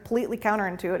that are completely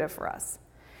counterintuitive for us.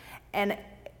 And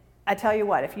I tell you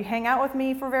what, if you hang out with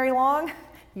me for very long,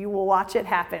 you will watch it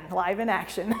happen live in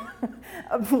action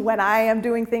when I am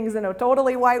doing things in a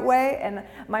totally white way, and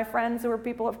my friends who are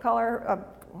people of color,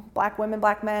 black women,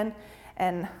 black men,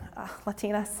 and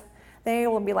Latinas, they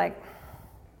will be like,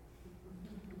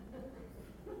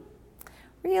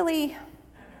 really?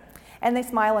 And they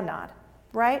smile and nod.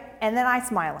 right? And then I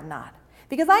smile and nod.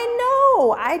 Because I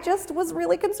know I just was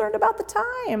really concerned about the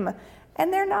time,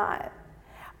 and they're not.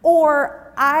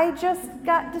 Or I just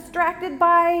got distracted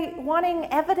by wanting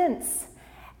evidence,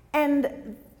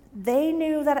 and they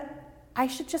knew that I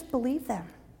should just believe them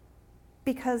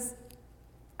because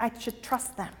I should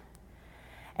trust them.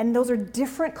 And those are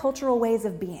different cultural ways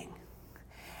of being.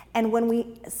 And when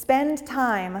we spend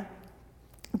time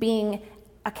being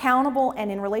accountable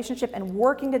and in relationship and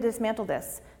working to dismantle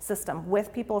this system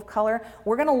with people of color,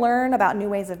 we're going to learn about new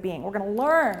ways of being. We're going to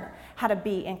learn how to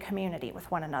be in community with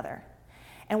one another.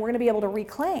 And we're going to be able to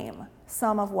reclaim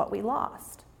some of what we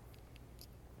lost.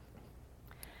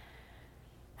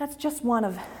 That's just one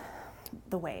of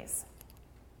the ways.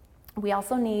 We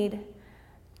also need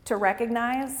to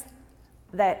recognize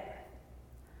that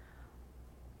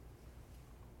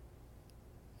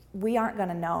we aren't going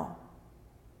to know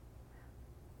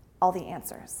all the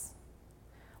answers.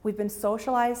 We've been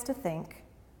socialized to think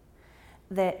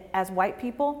that as white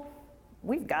people,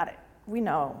 we've got it. We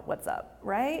know what's up,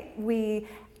 right? We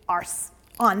are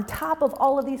on top of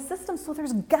all of these systems, so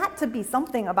there's got to be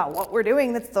something about what we're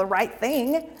doing that's the right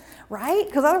thing, right?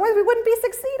 Because otherwise we wouldn't be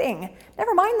succeeding.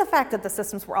 Never mind the fact that the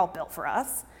systems were all built for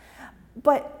us.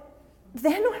 But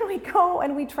then when we go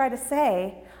and we try to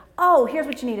say, oh, here's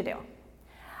what you need to do.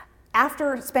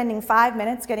 After spending 5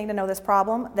 minutes getting to know this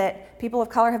problem that people of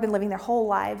color have been living their whole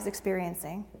lives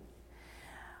experiencing,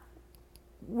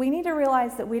 we need to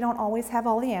realize that we don't always have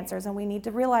all the answers, and we need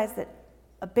to realize that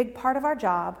a big part of our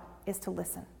job is to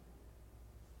listen.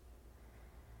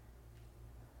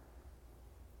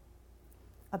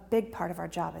 A big part of our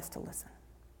job is to listen.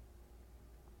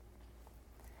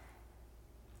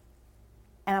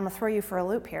 And I'm going to throw you for a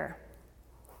loop here.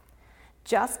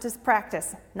 Just as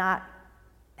practice not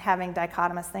having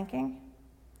dichotomous thinking,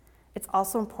 it's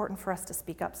also important for us to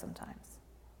speak up sometimes.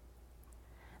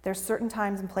 There's certain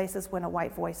times and places when a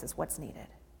white voice is what's needed.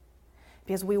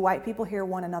 Because we white people hear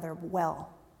one another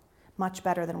well, much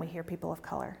better than we hear people of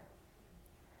color.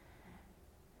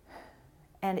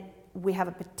 And we have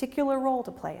a particular role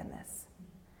to play in this.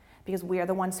 Because we are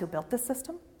the ones who built this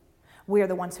system. We are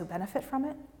the ones who benefit from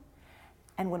it.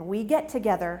 And when we get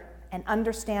together and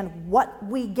understand what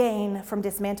we gain from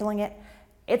dismantling it,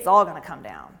 it's all going to come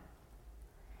down.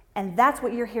 And that's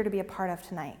what you're here to be a part of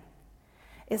tonight,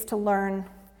 is to learn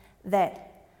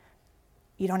that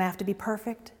you don't have to be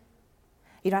perfect.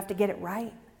 You don't have to get it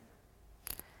right.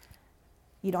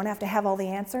 You don't have to have all the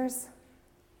answers.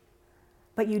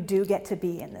 But you do get to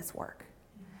be in this work.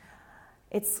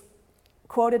 It's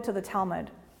quoted to the Talmud.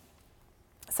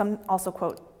 Some also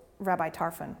quote Rabbi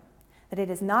Tarfon, that it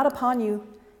is not upon you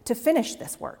to finish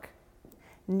this work.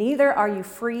 Neither are you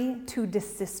free to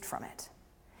desist from it.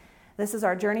 This is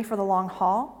our journey for the long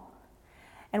haul,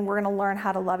 and we're going to learn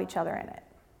how to love each other in it.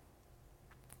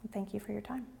 Thank you for your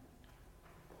time.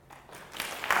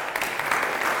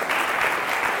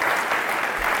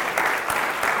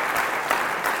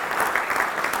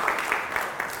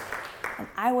 And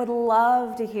I would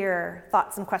love to hear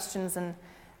thoughts and questions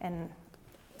and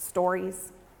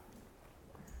stories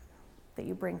that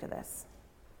you bring to this.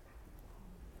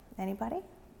 Anybody?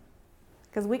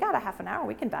 Because we got a half an hour,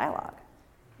 we can dialogue.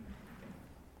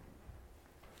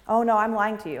 Oh no, I'm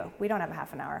lying to you. We don't have a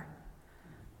half an hour.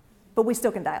 But we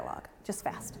still can dialogue, just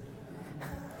fast.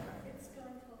 It's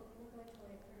going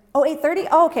till 8:30. Oh, 8:30?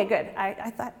 Oh, okay, good.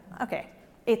 I thought, okay,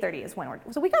 8:30 is when we're,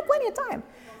 so we got plenty of time.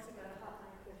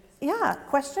 Yeah,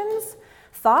 questions,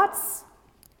 thoughts,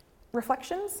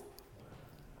 reflections?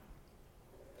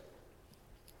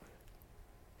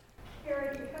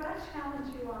 Carrie, can I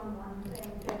challenge you on one thing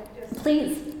that just...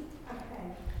 Please. Okay.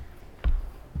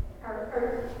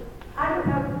 Or I don't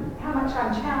know how much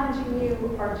I'm challenging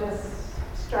you or just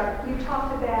struck. You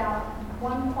talked about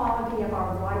one quality of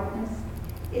our whiteness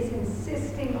is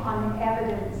insisting on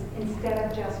evidence instead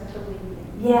of just believing.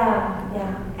 Yeah.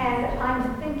 And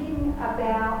I'm thinking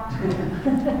about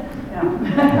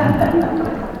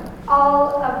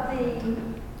all of the,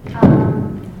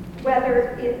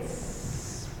 whether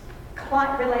it's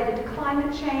related to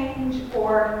climate change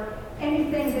or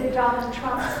anything that Donald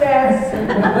Trump says,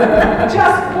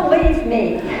 just believe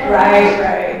me.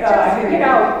 Right.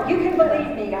 Just, you can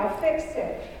believe me, I'll fix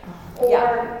it.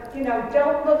 Or,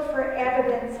 don't look for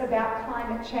evidence about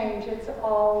climate change, it's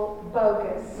all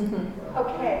bogus. Mm-hmm.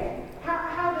 Okay,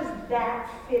 how does that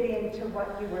fit into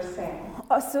what you were saying?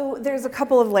 So there's a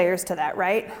couple of layers to that,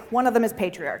 right? One of them is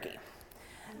patriarchy.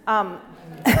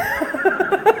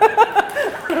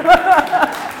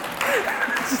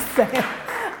 Just saying.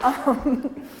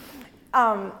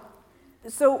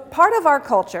 So part of our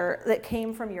culture that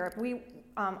came from Europe,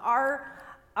 our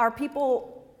our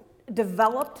people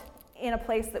developed in a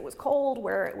place that was cold,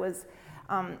 where it was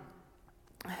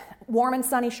warm and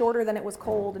sunny shorter than it was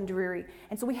cold and dreary.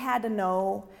 And so we had to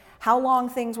know how long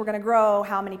things were going to grow,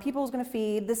 how many people it was going to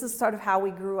feed. This is sort of how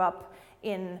we grew up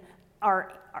in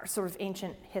our sort of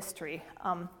ancient history.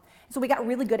 So we got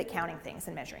really good at counting things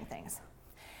and measuring things.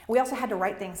 We also had to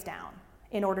write things down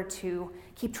in order to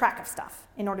keep track of stuff,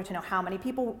 in order to know how many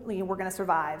people were going to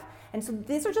survive. And so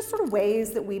these are just sort of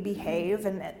ways that we behave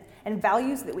and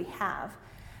values that we have.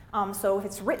 So if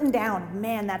it's written down,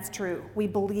 man, that's true. We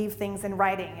believe things in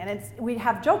writing. And we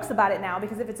have jokes about it now,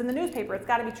 because if it's in the newspaper, it's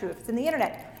got to be true. If it's in the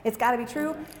internet, it's got to be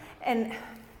true. And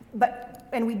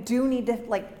we do need to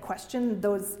question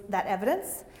that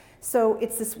evidence. So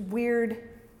it's this weird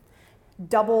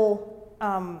double,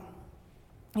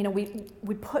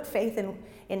 we put faith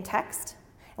in text,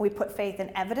 and we put faith in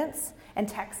evidence, and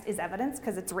text is evidence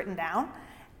because it's written down.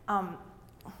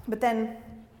 But then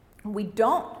we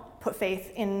don't put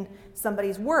faith in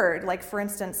somebody's word. Like, for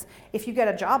instance, if you get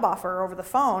a job offer over the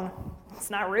phone,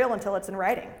 it's not real until it's in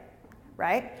writing,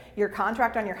 right? Your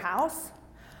contract on your house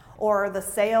or the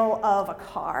sale of a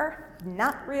car,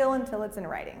 not real until it's in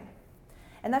writing.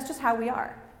 And that's just how we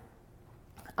are.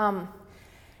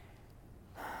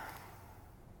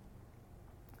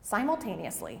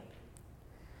 Simultaneously,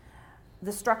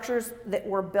 the structures that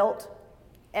were built,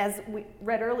 as we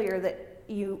read earlier, that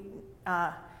you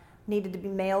needed to be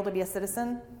male to be a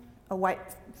citizen, a white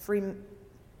free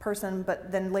person,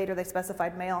 but then later they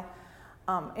specified male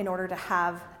in order to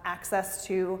have access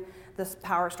to the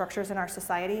power structures in our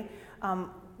society.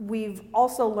 We've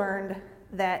also learned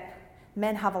that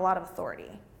men have a lot of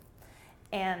authority.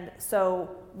 And so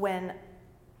when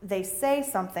they say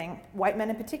something, white men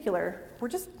in particular, we're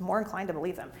just more inclined to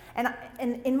believe them.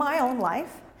 And in my own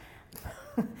life,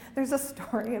 there's a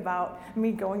story about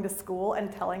me going to school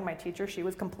and telling my teacher she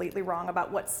was completely wrong about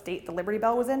what state the Liberty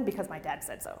Bell was in because my dad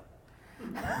said so.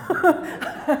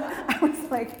 I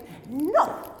was like,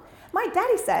 no, my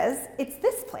daddy says it's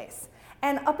this place.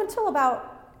 And up until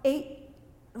about 8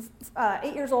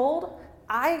 years old,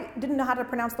 I didn't know how to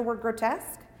pronounce the word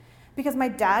grotesque because my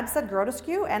dad said grotesque,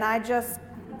 and I just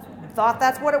thought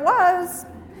that's what it was,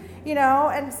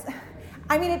 and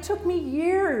I mean, it took me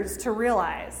years to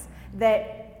realize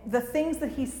that the things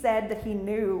that he said that he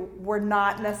knew were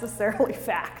not necessarily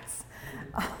facts.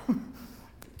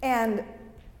 And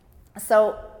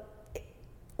so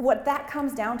what that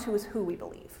comes down to is who we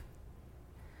believe,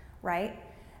 right?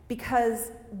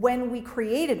 Because when we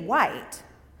created white,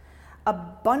 a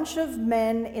bunch of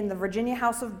men in the Virginia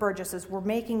House of Burgesses were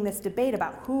making this debate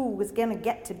about who was going to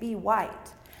get to be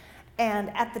white. And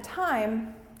at the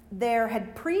time, there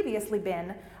had previously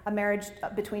been a marriage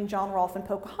between John Rolfe and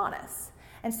Pocahontas.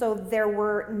 And so there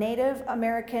were Native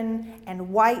American and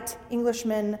white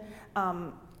Englishmen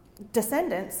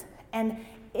descendants. And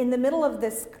in the middle of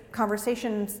this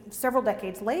conversation, several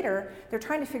decades later, they're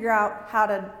trying to figure out how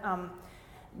to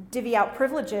divvy out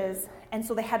privileges. And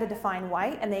so they had to define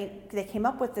white. And they came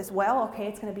up with this,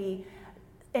 it's going to be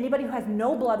anybody who has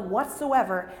no blood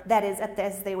whatsoever that is,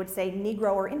 as they would say,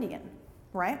 Negro or Indian,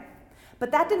 right? But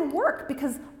that didn't work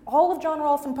because all of John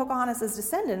Rolfe and Pocahontas'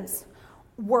 descendants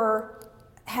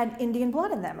had Indian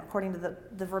blood in them, according to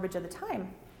the verbiage of the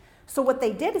time. So what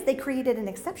they did is they created an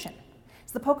exception.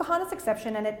 It's the Pocahontas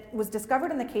exception, and it was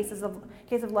discovered in the case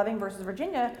of Loving versus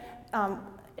Virginia.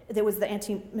 There was the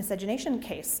anti-miscegenation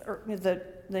case, or the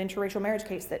interracial marriage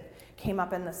case that came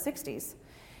up in the 60s.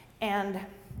 And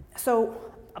so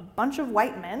a bunch of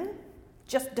white men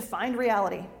just defined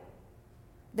reality.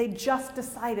 They just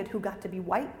decided who got to be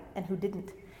white and who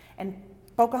didn't. And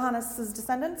Pocahontas'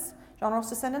 descendants, John Rolfe's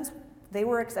descendants, they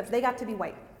were accepted. They got to be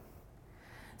white.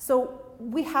 So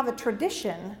we have a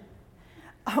tradition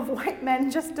of white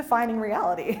men just defining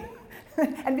reality.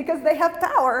 And because they have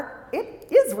power,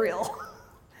 it is real.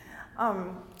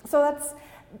 So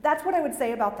that's what I would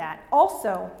say about that.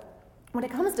 Also, when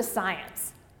it comes to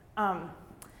science,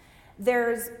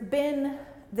 there's been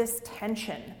this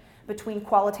tension between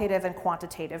qualitative and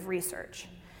quantitative research.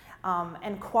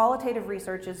 And qualitative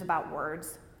research is about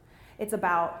words. It's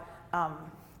about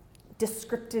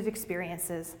descriptive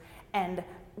experiences. And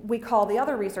we call the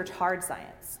other research hard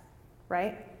science,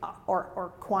 right?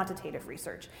 Or quantitative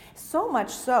research. So much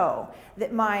so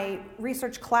that my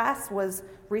research class was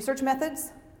research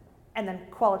methods and then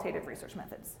qualitative research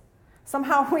methods.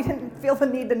 Somehow we didn't feel the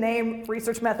need to name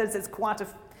research methods as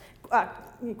quantitative,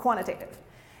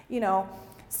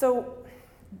 So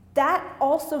that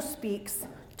also speaks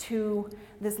to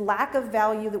this lack of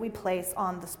value that we place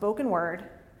on the spoken word,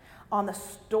 on the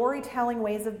storytelling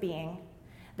ways of being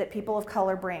that people of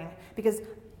color bring. Because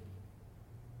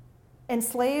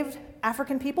enslaved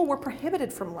African people were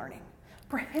prohibited from learning,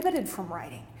 prohibited from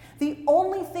writing. The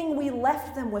only thing we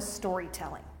left them was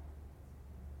storytelling.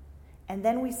 And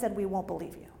then we said, we won't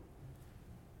believe you.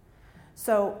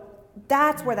 So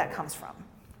that's where that comes from.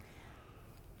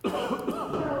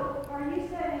 So are you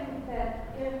saying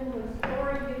that in the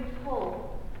story you told,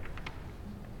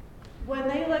 when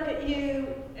they look at you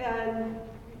and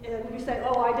you say,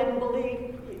 oh, I didn't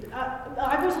believe,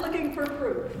 I was looking for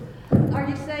proof, are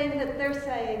you saying that they're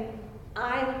saying,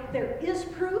 there is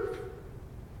proof,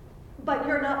 but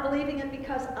you're not believing it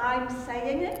because I'm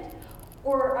saying it?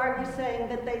 Or are you saying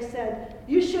that they said,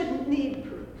 you shouldn't need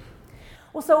proof?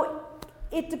 Well, so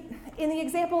in the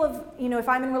example of, if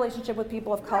I'm in a relationship with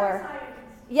people of color,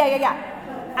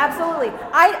 yeah, absolutely.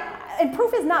 And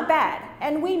proof is not bad.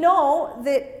 And we know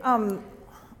that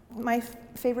my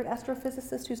favorite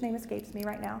astrophysicist, whose name escapes me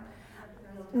right now,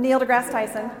 Neil deGrasse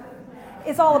Tyson,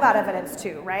 it's all about evidence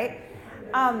too, right?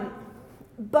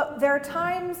 But there are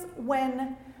times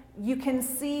when you can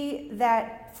see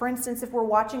that, for instance, if we're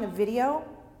watching a video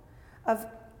of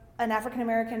an African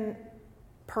American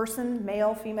person,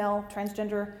 male, female,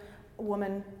 transgender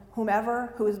woman,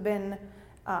 whomever, who has been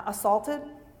assaulted,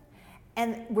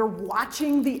 and we're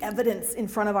watching the evidence in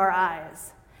front of our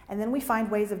eyes, and then we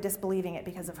find ways of disbelieving it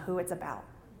because of who it's about.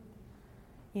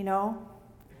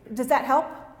 Does that help?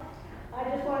 I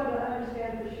just wanted to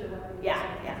understand for sure.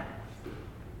 Yeah.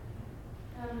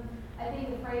 I think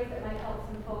the phrase that might help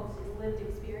some folks is lived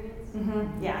experience.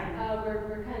 Mm-hmm. Yeah.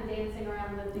 We're kind of dancing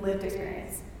around lived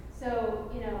experience. So,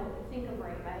 think of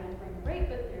rape. I didn't bring the rape,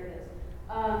 but there it is.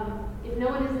 If no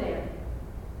one is there,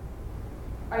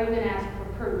 are you going to ask for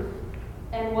proof?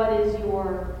 And what is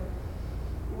your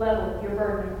level, your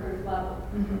burden of proof level?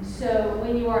 Mm-hmm. So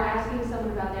when you are asking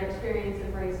someone about their experience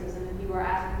of racism, if you are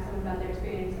asking someone about their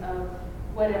experience of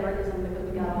whatever ism, because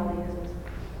we got all the isms,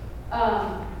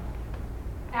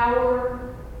 our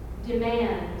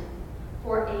demand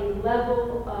for a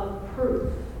level of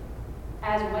proof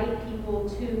as white people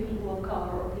to people of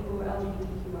color, or people who are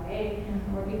LGBTQIA,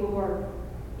 or people who are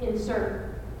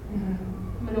insert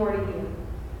minority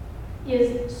here,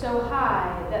 is so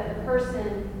high that the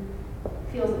person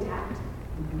feels attacked,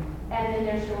 and then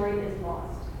their story is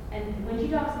lost. And when she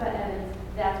talks about evidence,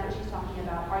 that's what she's talking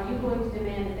about. Are you going to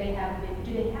demand that they have a video?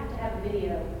 Do they have to have a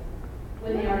video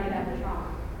when they already have the trauma?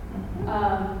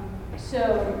 So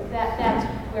that's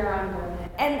where I'm going.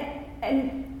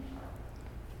 And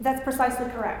that's precisely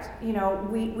correct.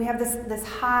 We have this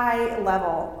high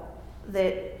level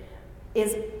that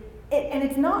is, and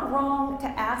it's not wrong to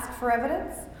ask for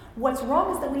evidence. What's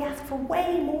wrong is that we ask for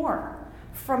way more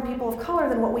from people of color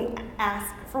than what we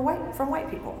ask from white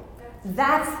people.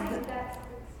 That's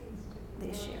the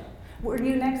issue. Were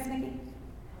you next, Nikki?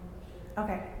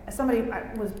 Okay. Somebody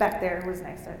was back there who was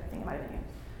next. I think it might have been you.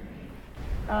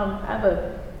 I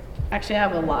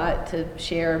have a lot to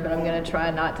share, but I'm going to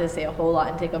try not to say a whole lot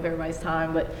and take up everybody's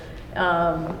time. But,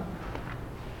 I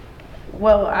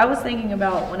was thinking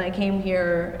about when I came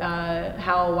here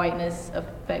how whiteness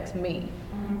affects me.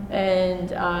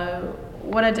 And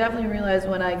what I definitely realized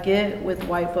when I get with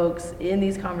white folks in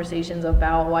these conversations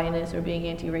about whiteness or being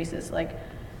anti-racist,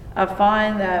 I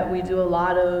find that we do a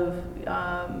lot of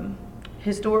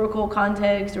historical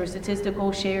context or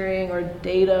statistical sharing or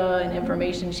data and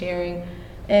information sharing.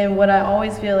 And what I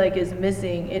always feel like is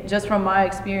missing, just from my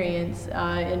experience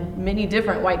in many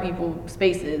different white people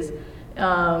spaces,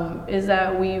 is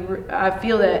that I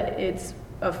feel that it's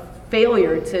a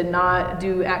failure to not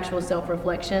do actual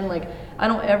self-reflection. I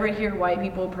don't ever hear white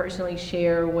people personally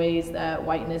share ways that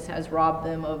whiteness has robbed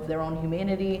them of their own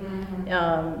humanity.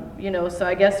 So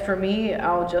I guess for me,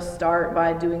 I'll just start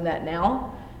by doing that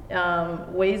now.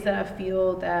 Ways that I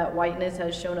feel that whiteness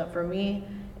has shown up for me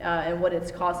and what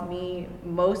it's cost me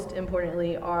most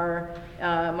importantly are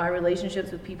my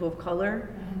relationships with people of color,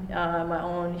 my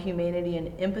own humanity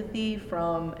and empathy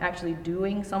from actually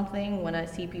doing something when I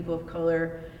see people of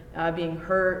color being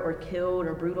hurt or killed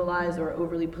or brutalized or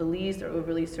overly policed or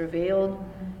overly surveilled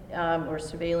or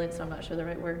surveillance, I'm not sure the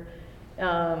right word.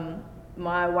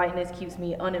 My whiteness keeps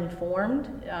me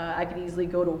uninformed. I could easily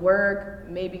go to work,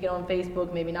 maybe get on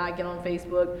Facebook, maybe not get on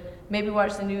Facebook, maybe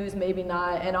watch the news, maybe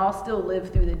not, and I'll still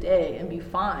live through the day and be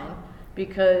fine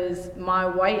because my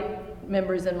white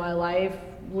members in my life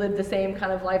live the same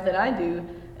kind of life that I do,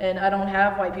 and I don't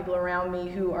have white people around me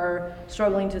who are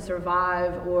struggling to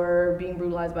survive or being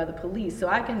brutalized by the police, so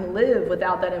I can live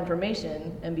without that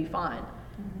information and be fine.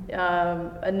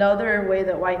 Another way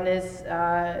that whiteness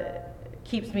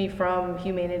keeps me from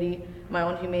humanity my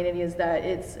own humanity is that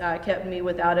it's kept me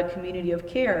without a community of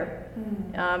care,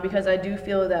 because I do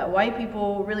feel that white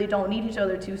people really don't need each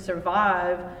other to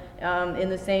survive in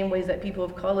the same ways that people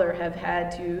of color have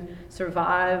had to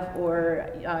survive or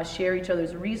share each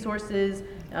other's resources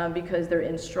because they're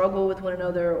in struggle with one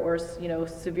another or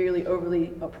severely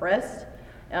overly oppressed.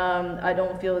 I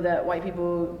don't feel that white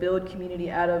people build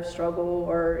community out of struggle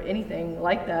or anything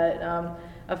like that.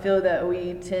 I feel that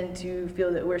we tend to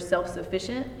feel that we're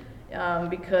self-sufficient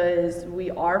because we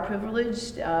are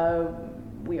privileged.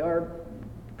 We are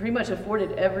pretty much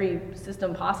afforded every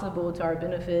system possible to our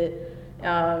benefit.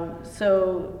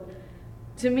 So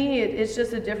to me, it's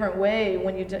just a different way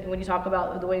when you talk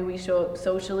about the way we show up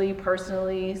socially,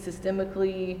 personally,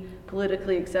 systemically,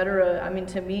 politically, etc. I mean,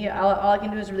 to me, all I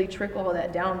can do is really trickle all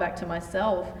that down back to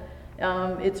myself.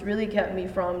 It's really kept me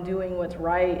from doing what's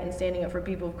right and standing up for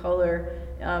people of color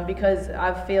because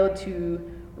I've failed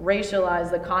to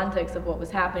racialize the context of what was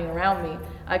happening around me.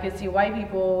 I could see white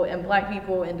people and black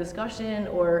people in discussion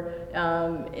or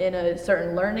in a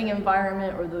certain learning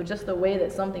environment or just the way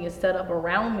that something is set up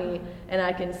around me, and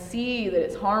I can see that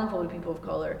it's harmful to people of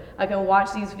color. I can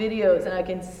watch these videos and I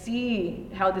can see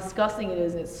how disgusting it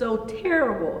is, and it's so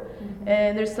terrible.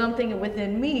 And there's something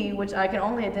within me, which I can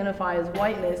only identify as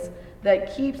whiteness,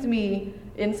 that keeps me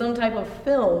in some type of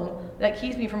film that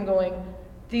keeps me from going,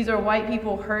 these are white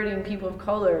people hurting people of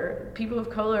color. People of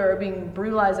color are being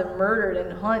brutalized and murdered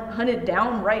and hunted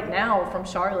down right now from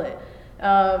Charlotte.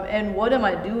 And what am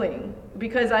I doing?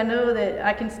 Because I know that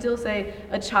I can still say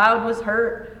a child was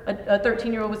hurt, a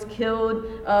 13-year-old was killed,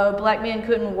 a black man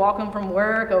couldn't walk home from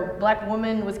work, a black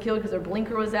woman was killed because her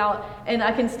blinker was out, and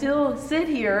I can still sit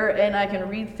here and I can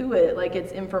read through it like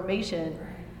it's information.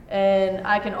 And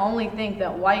I can only think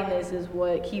that whiteness is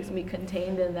what keeps me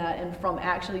contained in that and from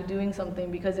actually doing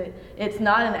something, because it's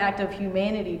not an act of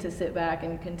humanity to sit back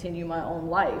and continue my own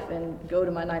life and go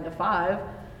to my 9 to 5.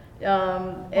 One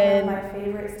of my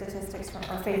favorite statistics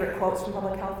or favorite quotes from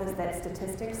public health is that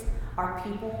statistics are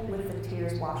people with the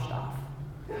tears washed off.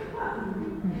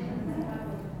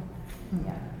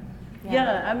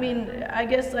 Yeah, I mean, I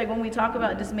guess like when we talk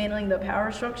about dismantling the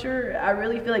power structure, I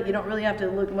really feel like you don't really have to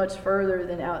look much further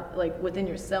than out like within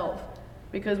yourself,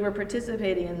 because we're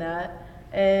participating in that.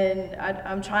 And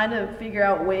I'm trying to figure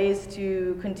out ways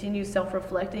to continue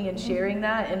self-reflecting and sharing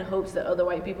that in hopes that other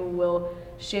white people will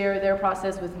share their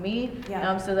process with me,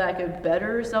 so that I could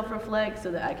better self-reflect,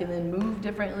 so that I can then move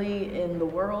differently in the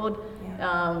world.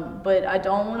 But I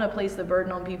don't want to place the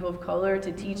burden on people of color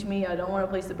to teach me. I don't want to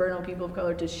place the burden on people of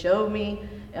color to show me,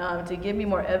 to give me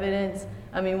more evidence.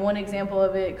 I mean, one example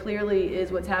of it clearly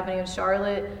is what's happening in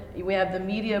Charlotte. We have the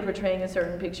media portraying a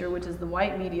certain picture, which is the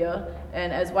white media,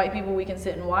 and as white people we can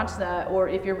sit and watch that, or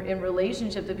if you're in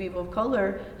relationship to people of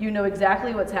color, you know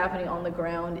exactly what's happening on the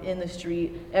ground, in the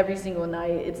street, every single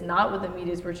night. It's not what the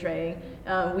media is portraying.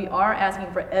 We are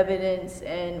asking for evidence,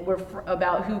 and we're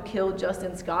about who killed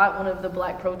Justin Scott, one of the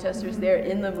black protesters there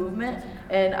in the movement,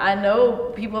 and I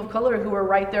know people of color who were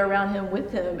right there around him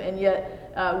with him, and yet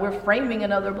we're framing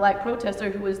another black protester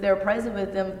who was there present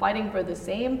with them fighting for the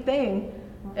same thing,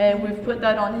 and we've put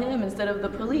that on him instead of the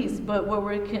police. But what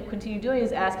we're continue doing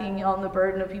is asking on the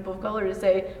burden of people of color to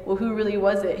say, well, who really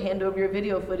was it? Hand over your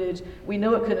video footage. We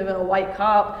know it could have been a white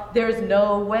cop. There's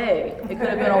no way it could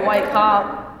have been a white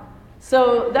cop.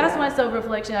 So that's my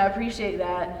self-reflection. I appreciate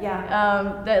that.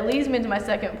 That leads me into my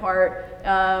second part.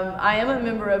 I am a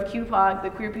member of QPOC, the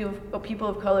Queer People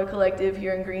of Color Collective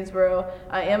here in Greensboro.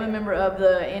 I am a member of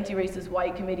the Anti-Racist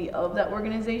White Committee of that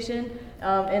organization.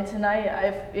 And tonight,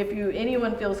 if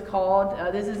anyone feels called,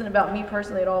 this isn't about me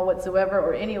personally at all whatsoever,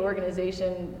 or any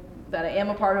organization that I am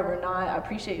a part of or not. I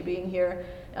appreciate being here.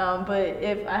 But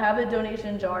if I have a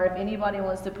donation jar, if anybody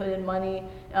wants to put in money,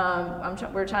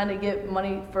 we're trying to get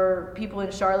money for people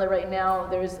in Charlotte right now.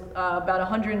 There's about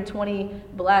 120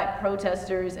 black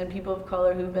protesters and people of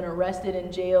color who've been arrested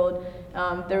and jailed.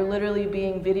 They're literally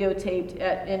being videotaped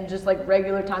in just like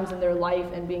regular times in their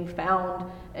life and being found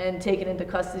and taken into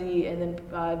custody and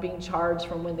then being charged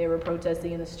from when they were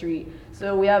protesting in the street.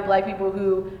 So we have black people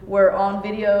who were on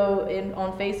video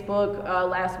on Facebook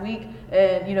last week,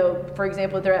 and for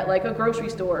example, they're at like a grocery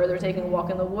store or they're taking a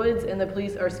walk in the woods, and the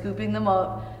police are scooping them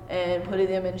up and putting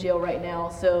them in jail right now.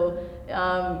 So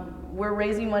we're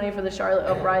raising money for the Charlotte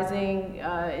Uprising.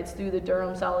 It's through the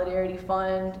Durham Solidarity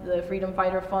Fund, the Freedom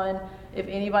Fighter Fund. If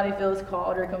anybody feels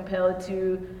called or compelled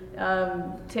to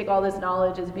take all this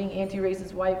knowledge as being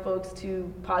anti-racist white folks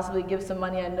to possibly give some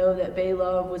money, I know that Bay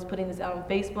Love was putting this out on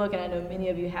Facebook, and I know many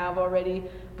of you have already,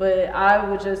 but I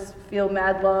would just feel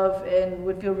mad love and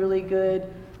would feel really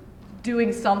good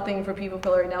doing something for people of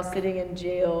color right now sitting in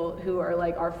jail who are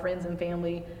like our friends and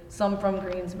family, some from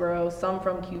Greensboro, some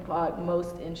from QPOC,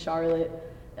 most in Charlotte.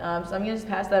 So I'm gonna just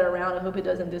pass that around. I hope it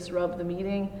doesn't disrupt the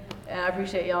meeting. And I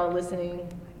appreciate y'all listening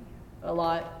a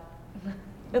lot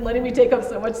and letting me take up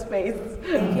so much space.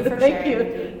 Thank you for Thank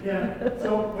sharing. you. Yeah,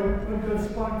 so what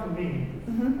got sparked for me,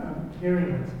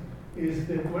 hearing this, is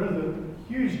that one of the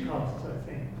huge costs, I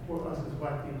think, for us as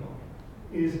white people,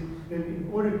 is that in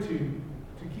order to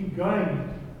keep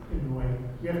going in the way,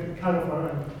 we have to cut off our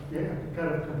own, we have to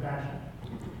cut off compassion.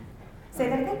 Say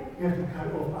that again? We have to cut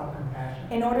off our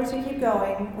compassion. In order to keep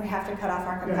going, we have to cut off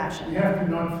our Yeah, compassion. we have to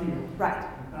not feel. Right.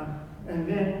 And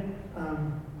then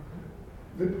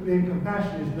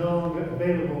compassion is no longer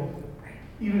available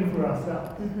even for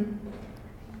ourselves.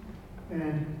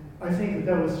 And I think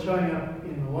that was showing up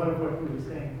in a lot of what we were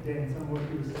saying today and some of what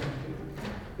we were saying too.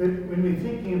 But when we're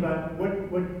thinking about what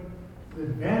the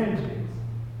advantage is,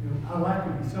 how life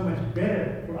would be so much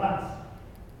better for us,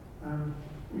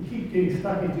 we keep getting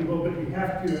stuck into, well, but we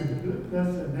have to, and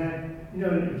this and that.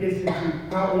 It gets into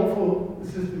how awful the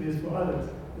system is for others.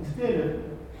 Instead of,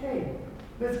 hey,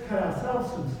 let's cut ourselves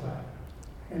some slack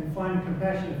and find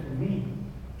compassion for me.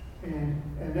 And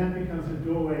that becomes a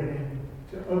doorway then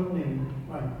to opening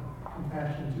my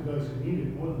compassion to those who need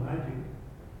it more than I do.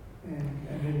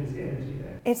 And then there's energy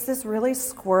there. It's this really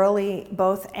squirrely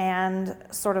both and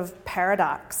sort of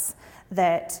paradox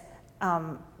that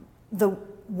the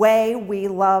way we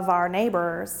love our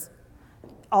neighbors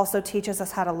also teaches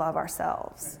us how to love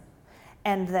ourselves.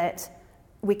 And that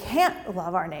we can't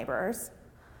love our neighbors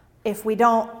if we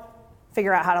don't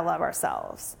figure out how to love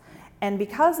ourselves. And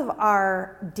because of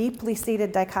our deeply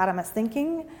seated dichotomous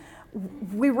thinking,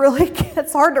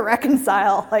 it's hard to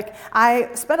reconcile. Like, I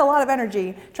spent a lot of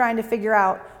energy trying to figure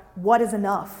out what is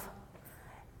enough.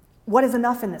 What is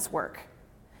enough in this work?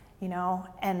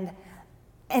 And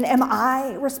am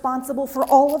I responsible for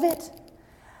all of it?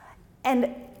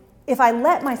 And if I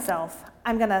let myself,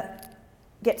 I'm gonna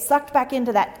get sucked back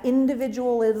into that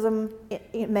individualism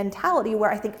mentality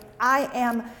where I think I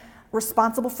am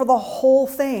responsible for the whole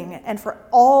thing and for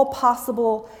all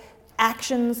possible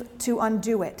actions to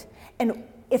undo it. And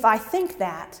if I think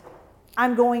that,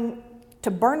 I'm going to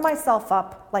burn myself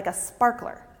up like a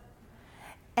sparkler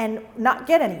and not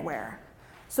get anywhere.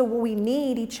 So we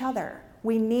need each other.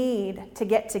 We need to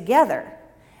get together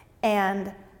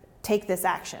and take this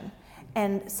action.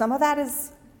 And some of that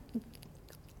is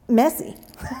messy,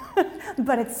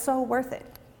 but it's so worth it.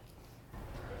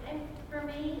 And for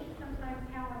me, sometimes,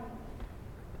 Helen,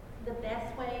 the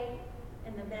best way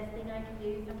and the best thing I can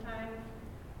do sometimes,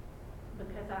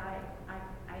 because I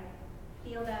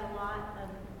feel that a lot of,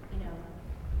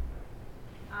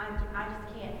 I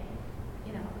just can't,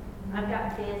 I've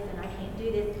got this and I can't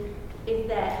do this, is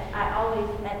that I always,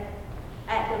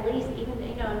 at the least, even,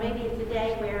 maybe it's a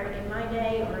day where in my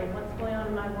day or in what's going on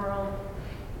in my world,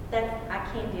 I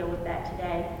can't deal with that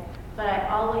today, but I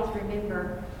always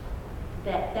remember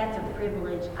that that's a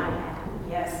privilege I have.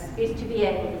 Yes. Is to be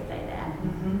able to say that.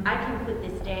 I can put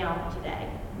this down today,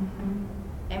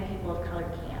 and people of color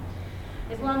can't.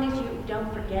 As long as you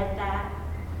don't forget that.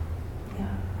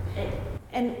 Yeah.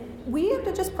 And we have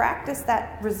to just practice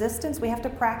that resistance. We have to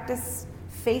practice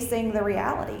facing the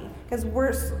reality because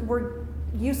we're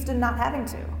used to not having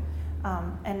to.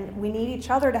 And we need each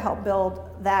other to help build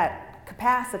that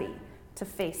capacity to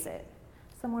face it.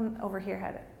 Someone over here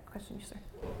had a question, sir.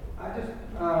 I just,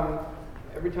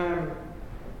 every time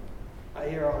I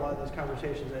hear a lot of these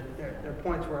conversations, there are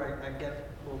points where I get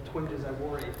little twinges, I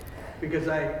worry, because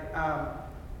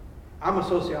I'm a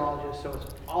sociologist, so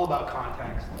it's all about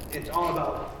context. It's all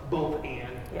about both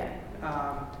and.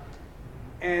 Yeah.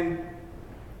 And,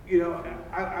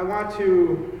 I want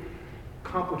to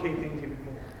complicate things even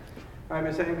more. I've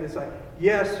been saying this, like,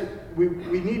 yes, we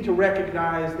need to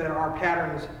recognize there are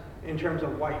patterns in terms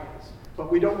of whiteness,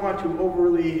 but we don't want to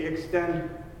overly extend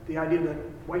the idea that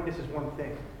whiteness is one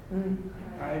thing.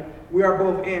 Right? We are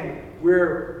both and.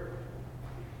 We're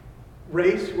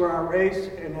race, we're our race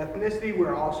and ethnicity,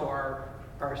 we're also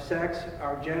our sex,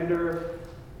 our gender,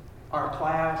 our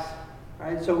class.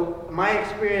 Right? So my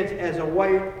experience as a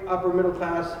white upper middle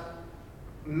class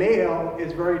male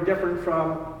is very different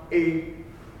from a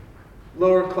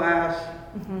lower class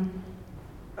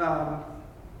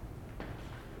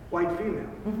white female.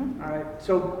 All right.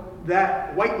 So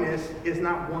that whiteness is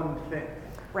not one thing.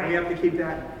 Right. We have to keep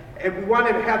that. And we want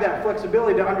to have that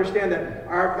flexibility to understand that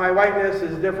my whiteness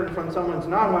is different from someone's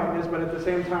non-whiteness, but at the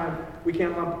same time, we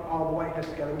can't lump all the whiteness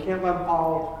together. We can't lump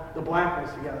all the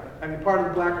blackness together. I mean, part of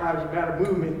the Black Lives Matter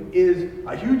movement is,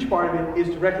 a huge part of it, is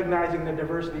to recognizing the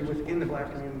diversity within the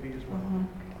black community as well.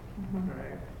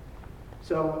 Right?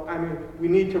 So, I mean, we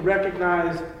need to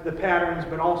recognize the patterns,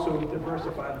 but also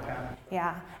diversify the patterns.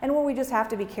 Yeah, and what we just have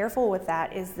to be careful with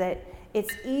that is that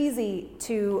it's easy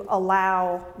to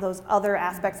allow those other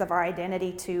aspects of our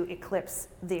identity to eclipse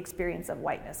the experience of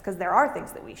whiteness, because there are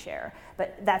things that we share,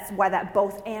 but that's why that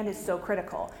both and is so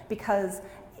critical, because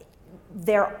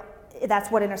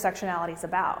that's what intersectionality is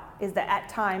about, is that at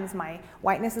times my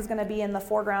whiteness is going to be in the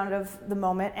foreground of the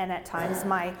moment, and at times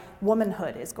my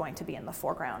womanhood is going to be in the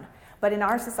foreground. But in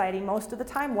our society, most of the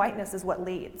time, whiteness is what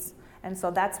leads. And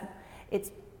so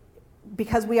it's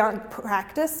because we aren't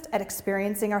practiced at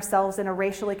experiencing ourselves in a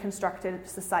racially constructed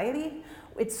society,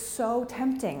 it's so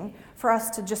tempting for us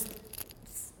to just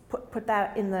put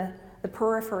that in the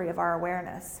periphery of our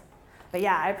awareness. But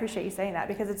yeah, I appreciate you saying that,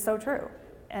 because it's so true.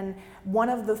 And one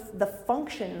of the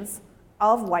functions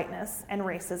of whiteness and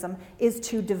racism is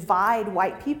to divide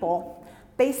white people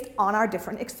based on our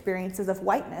different experiences of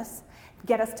whiteness,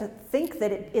 get us to think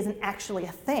that it isn't actually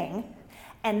a thing,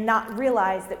 and not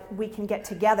realize that we can get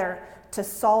together to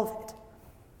solve it.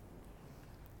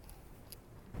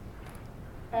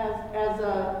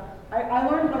 I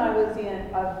learned when I was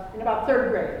in about third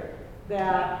grade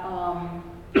that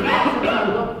since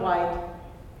I looked white,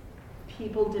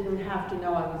 people didn't have to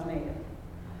know I was Native.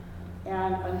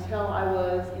 And until I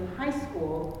was in high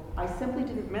school, I simply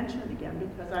didn't mention it again,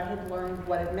 because I had learned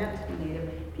what it meant to be Native.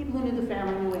 People who knew the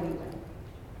family knew anyway.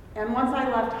 And once I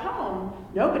left home,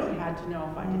 nobody had to know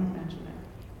if I didn't mention it,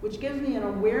 which gives me an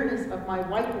awareness of my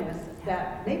whiteness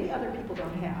that maybe other people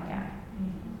don't have.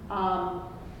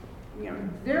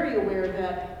 Very aware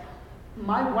that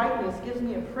my whiteness gives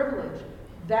me a privilege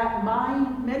that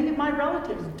many of my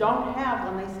relatives don't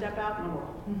have when they step out in the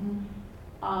world.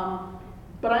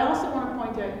 But I also want to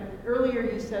point out, earlier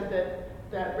you said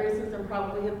that racism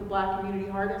probably hit the Black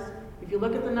community hardest. If you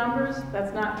look at the numbers,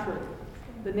 that's not true.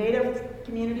 The Native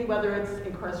community, whether it's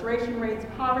incarceration rates,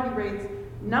 poverty rates,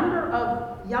 number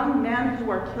of young men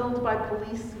who are killed by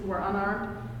police who are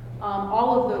unarmed,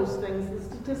 all of those things, the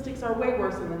statistics are way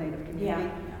worse in the Native community.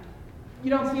 Yeah. You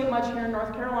don't see it much here in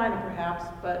North Carolina, perhaps,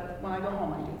 but when I go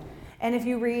home, I do. And if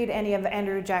you read any of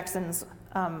Andrew Jackson's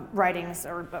writings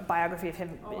or biography of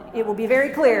him, it will be very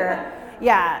clear,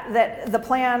 that the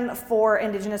plan for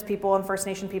Indigenous people and First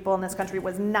Nation people in this country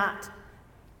was not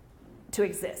to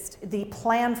exist. The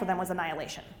plan for them was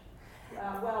annihilation. In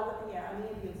the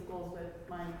Indian schools that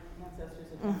my ancestors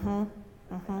attended.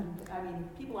 I mean,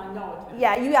 people I know attended.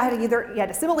 Yeah, you had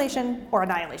assimilation or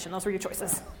annihilation. Those were your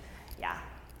choices. Yeah.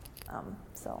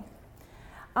 So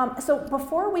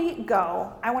before we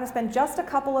go, I want to spend just a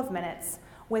couple of minutes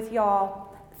with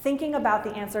y'all thinking about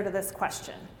the answer to this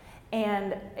question.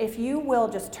 And if you will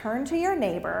just turn to your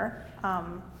neighbor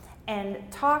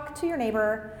and talk to your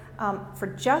neighbor for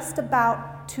just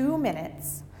about 2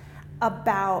 minutes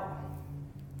about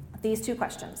these two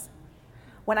questions.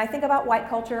 When I think about white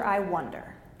culture, I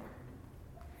wonder.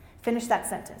 Finish that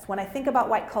sentence. When I think about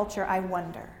white culture, I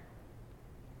wonder.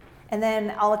 And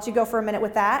then I'll let you go for a minute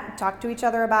with that, talk to each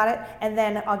other about it, and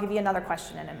then I'll give you another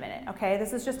question in a minute, okay?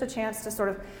 This is just a chance to sort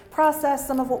of process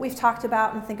some of what we've talked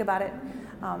about and think about it.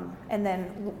 And then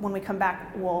when we come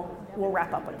back, we'll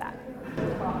wrap up with that.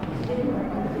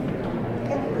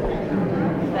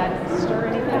 Does that stir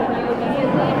anything in you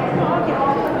immediately?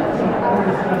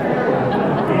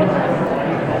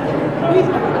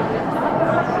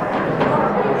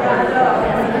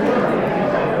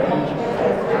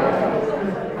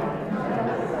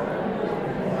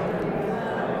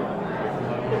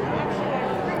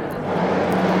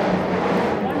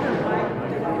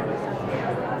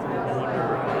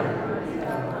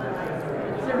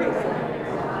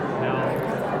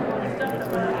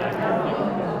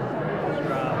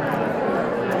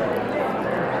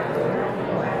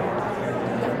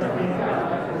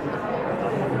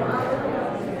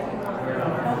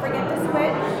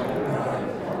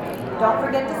 Don't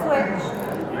forget to switch.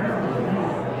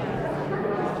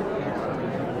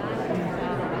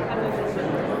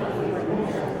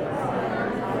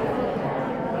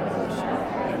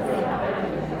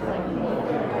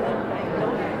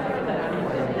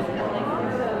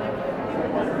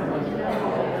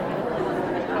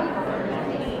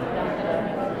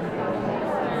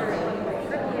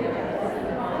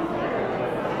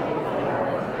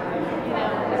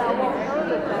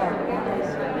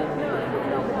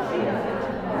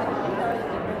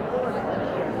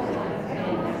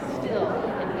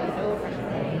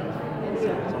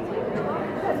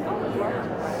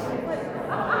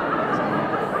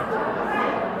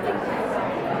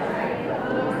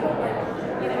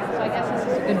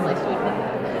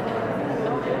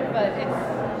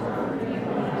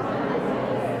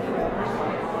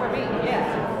 For me,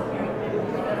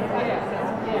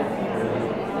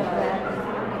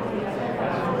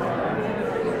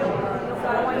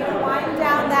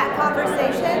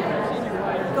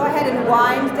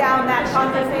 wind down that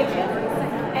conversation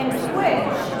and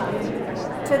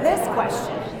switch to this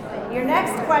question. Your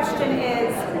next question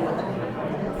is,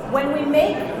 when we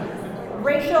make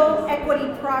racial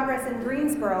equity progress in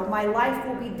Greensboro, my life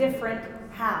will be different.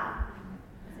 How?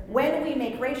 When we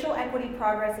make racial equity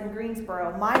progress in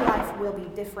Greensboro, my life will be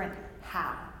different.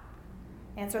 How?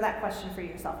 Answer that question for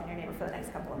yourself and your neighbor for the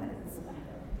next couple of minutes.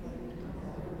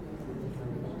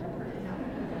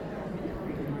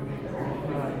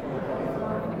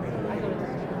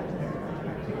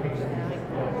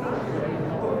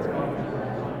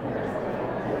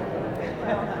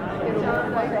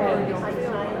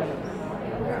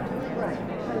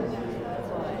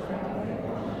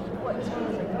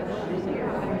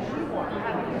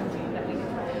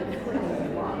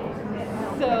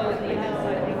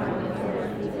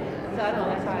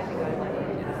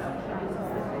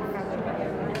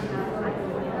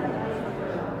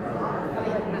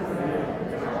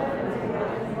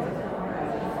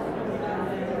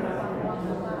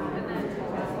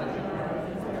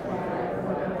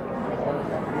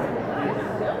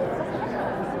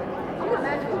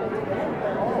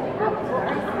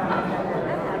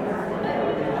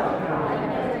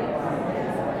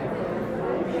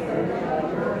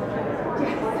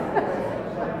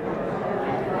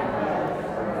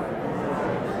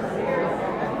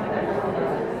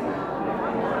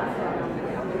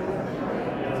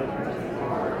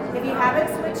 If you haven't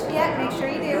switched yet, make sure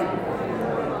you do.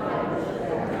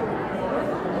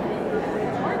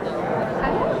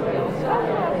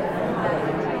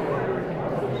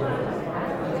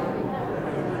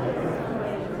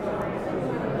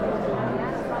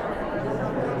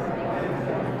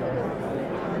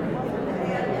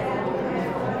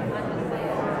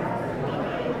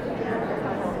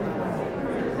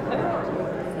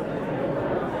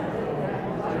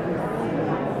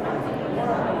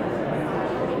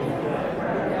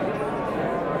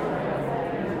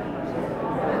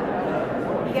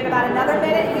 You get about another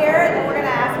minute here, and then we're going to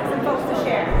ask some folks to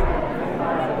share.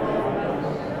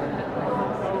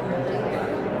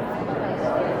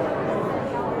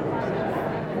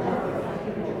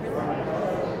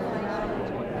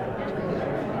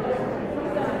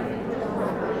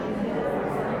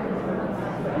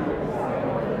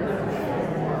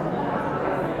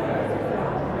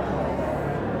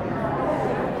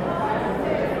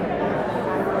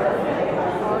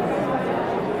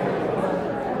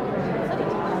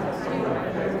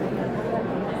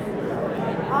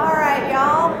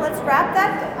 Let's wrap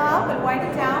that up and wind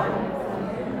it down.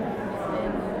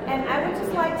 And I would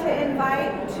just like to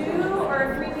invite 2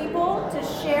 or 3 people to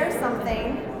share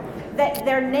something that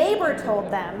their neighbor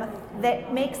told them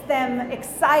that makes them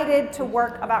excited to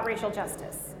work about racial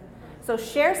justice. So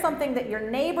share something that your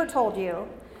neighbor told you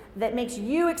that makes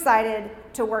you excited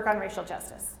to work on racial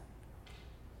justice.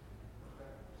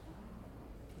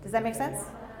 Does that make sense?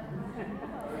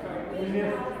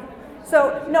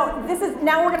 So no,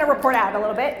 now we're going to report out a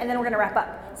little bit, and then we're going to wrap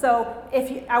up. So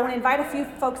I want to invite a few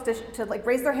folks to like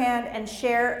raise their hand and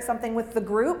share something with the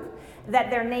group that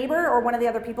their neighbor or one of the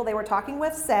other people they were talking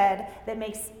with said that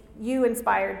makes you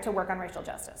inspired to work on racial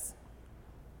justice.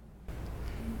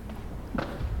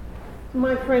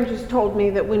 My friend just told me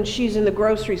that when she's in the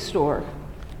grocery store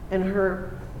and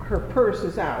her purse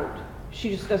is out,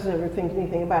 she just doesn't ever think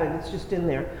anything about it. It's just in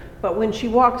there. But when she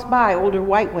walks by older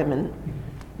white women,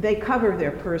 they cover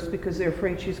their purse because they're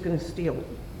afraid she's going to steal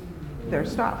their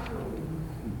stuff.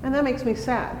 And that makes me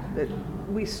sad that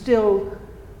we still,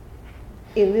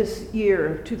 in this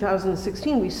year,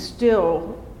 2016, we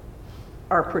still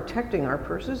are protecting our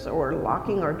purses or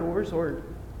locking our doors or,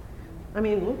 I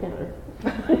mean, look at her.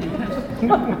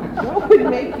 What would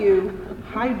make you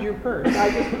hide your purse?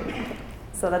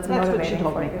 So that's motivating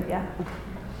for you, yeah.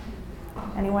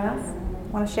 Anyone else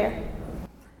want to share?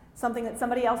 Something that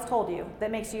somebody else told you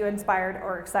that makes you inspired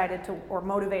or excited to or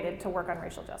motivated to work on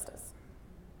racial justice?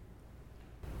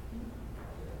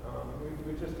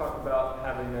 We just talked about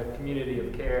having a community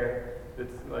of care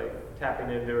that's like tapping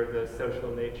into the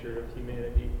social nature of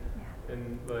humanity,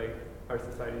 and like our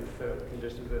society so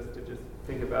conditions us to just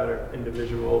think about our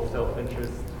individual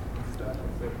self-interest and stuff.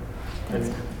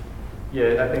 And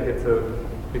yeah, I think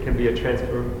it can be a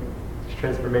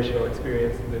transformational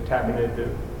experience, and tapping into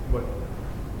what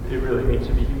it really means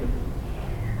to be human.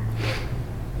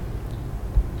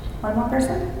 One more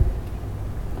person?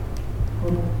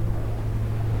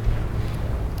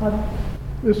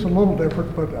 This is a little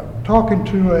different, but talking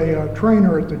to a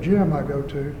trainer at the gym I go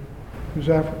to, who's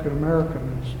African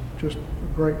American, is just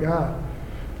a great guy.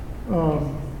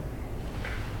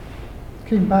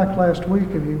 Came back last week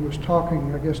and he was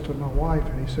talking, I guess, to my wife,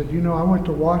 and he said, you know, I went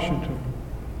to Washington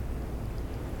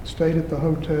stayed at the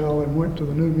hotel and went to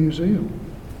the new museum,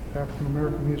 African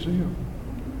American Museum.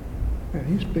 And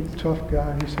he's a big, tough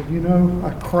guy. He said, you know,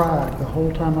 I cried the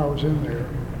whole time I was in there.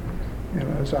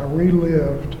 And as I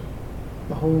relived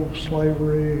the whole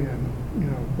slavery and, you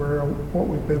know, what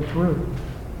we've been through.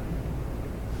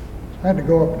 I had to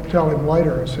go up and tell him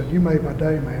later. I said, you made my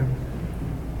day, man.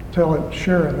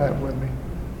 Sharing that with me.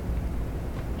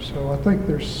 So I think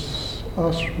there's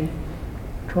us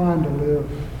trying to live,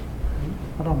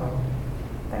 I don't know.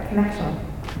 That connection.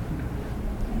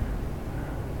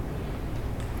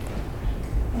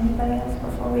 Anybody else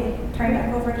before we turn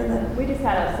back over to the... We just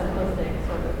had a simplistic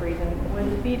sort of reason,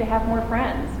 would be to have more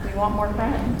friends. We want more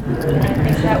friends. And I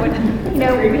think that would, you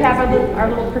know, we have our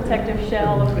little protective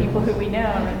shell of people who we know,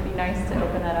 and it'd be nice to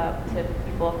open that up to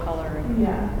people of color and,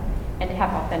 and to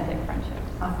have authentic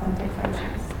friendships. Authentic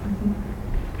friendships. Mm-hmm.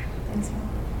 Thanks.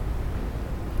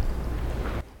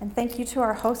 And thank you to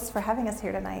our hosts for having us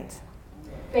here tonight.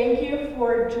 Thank you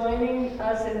for joining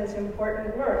us in this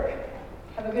important work.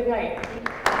 Have a good night.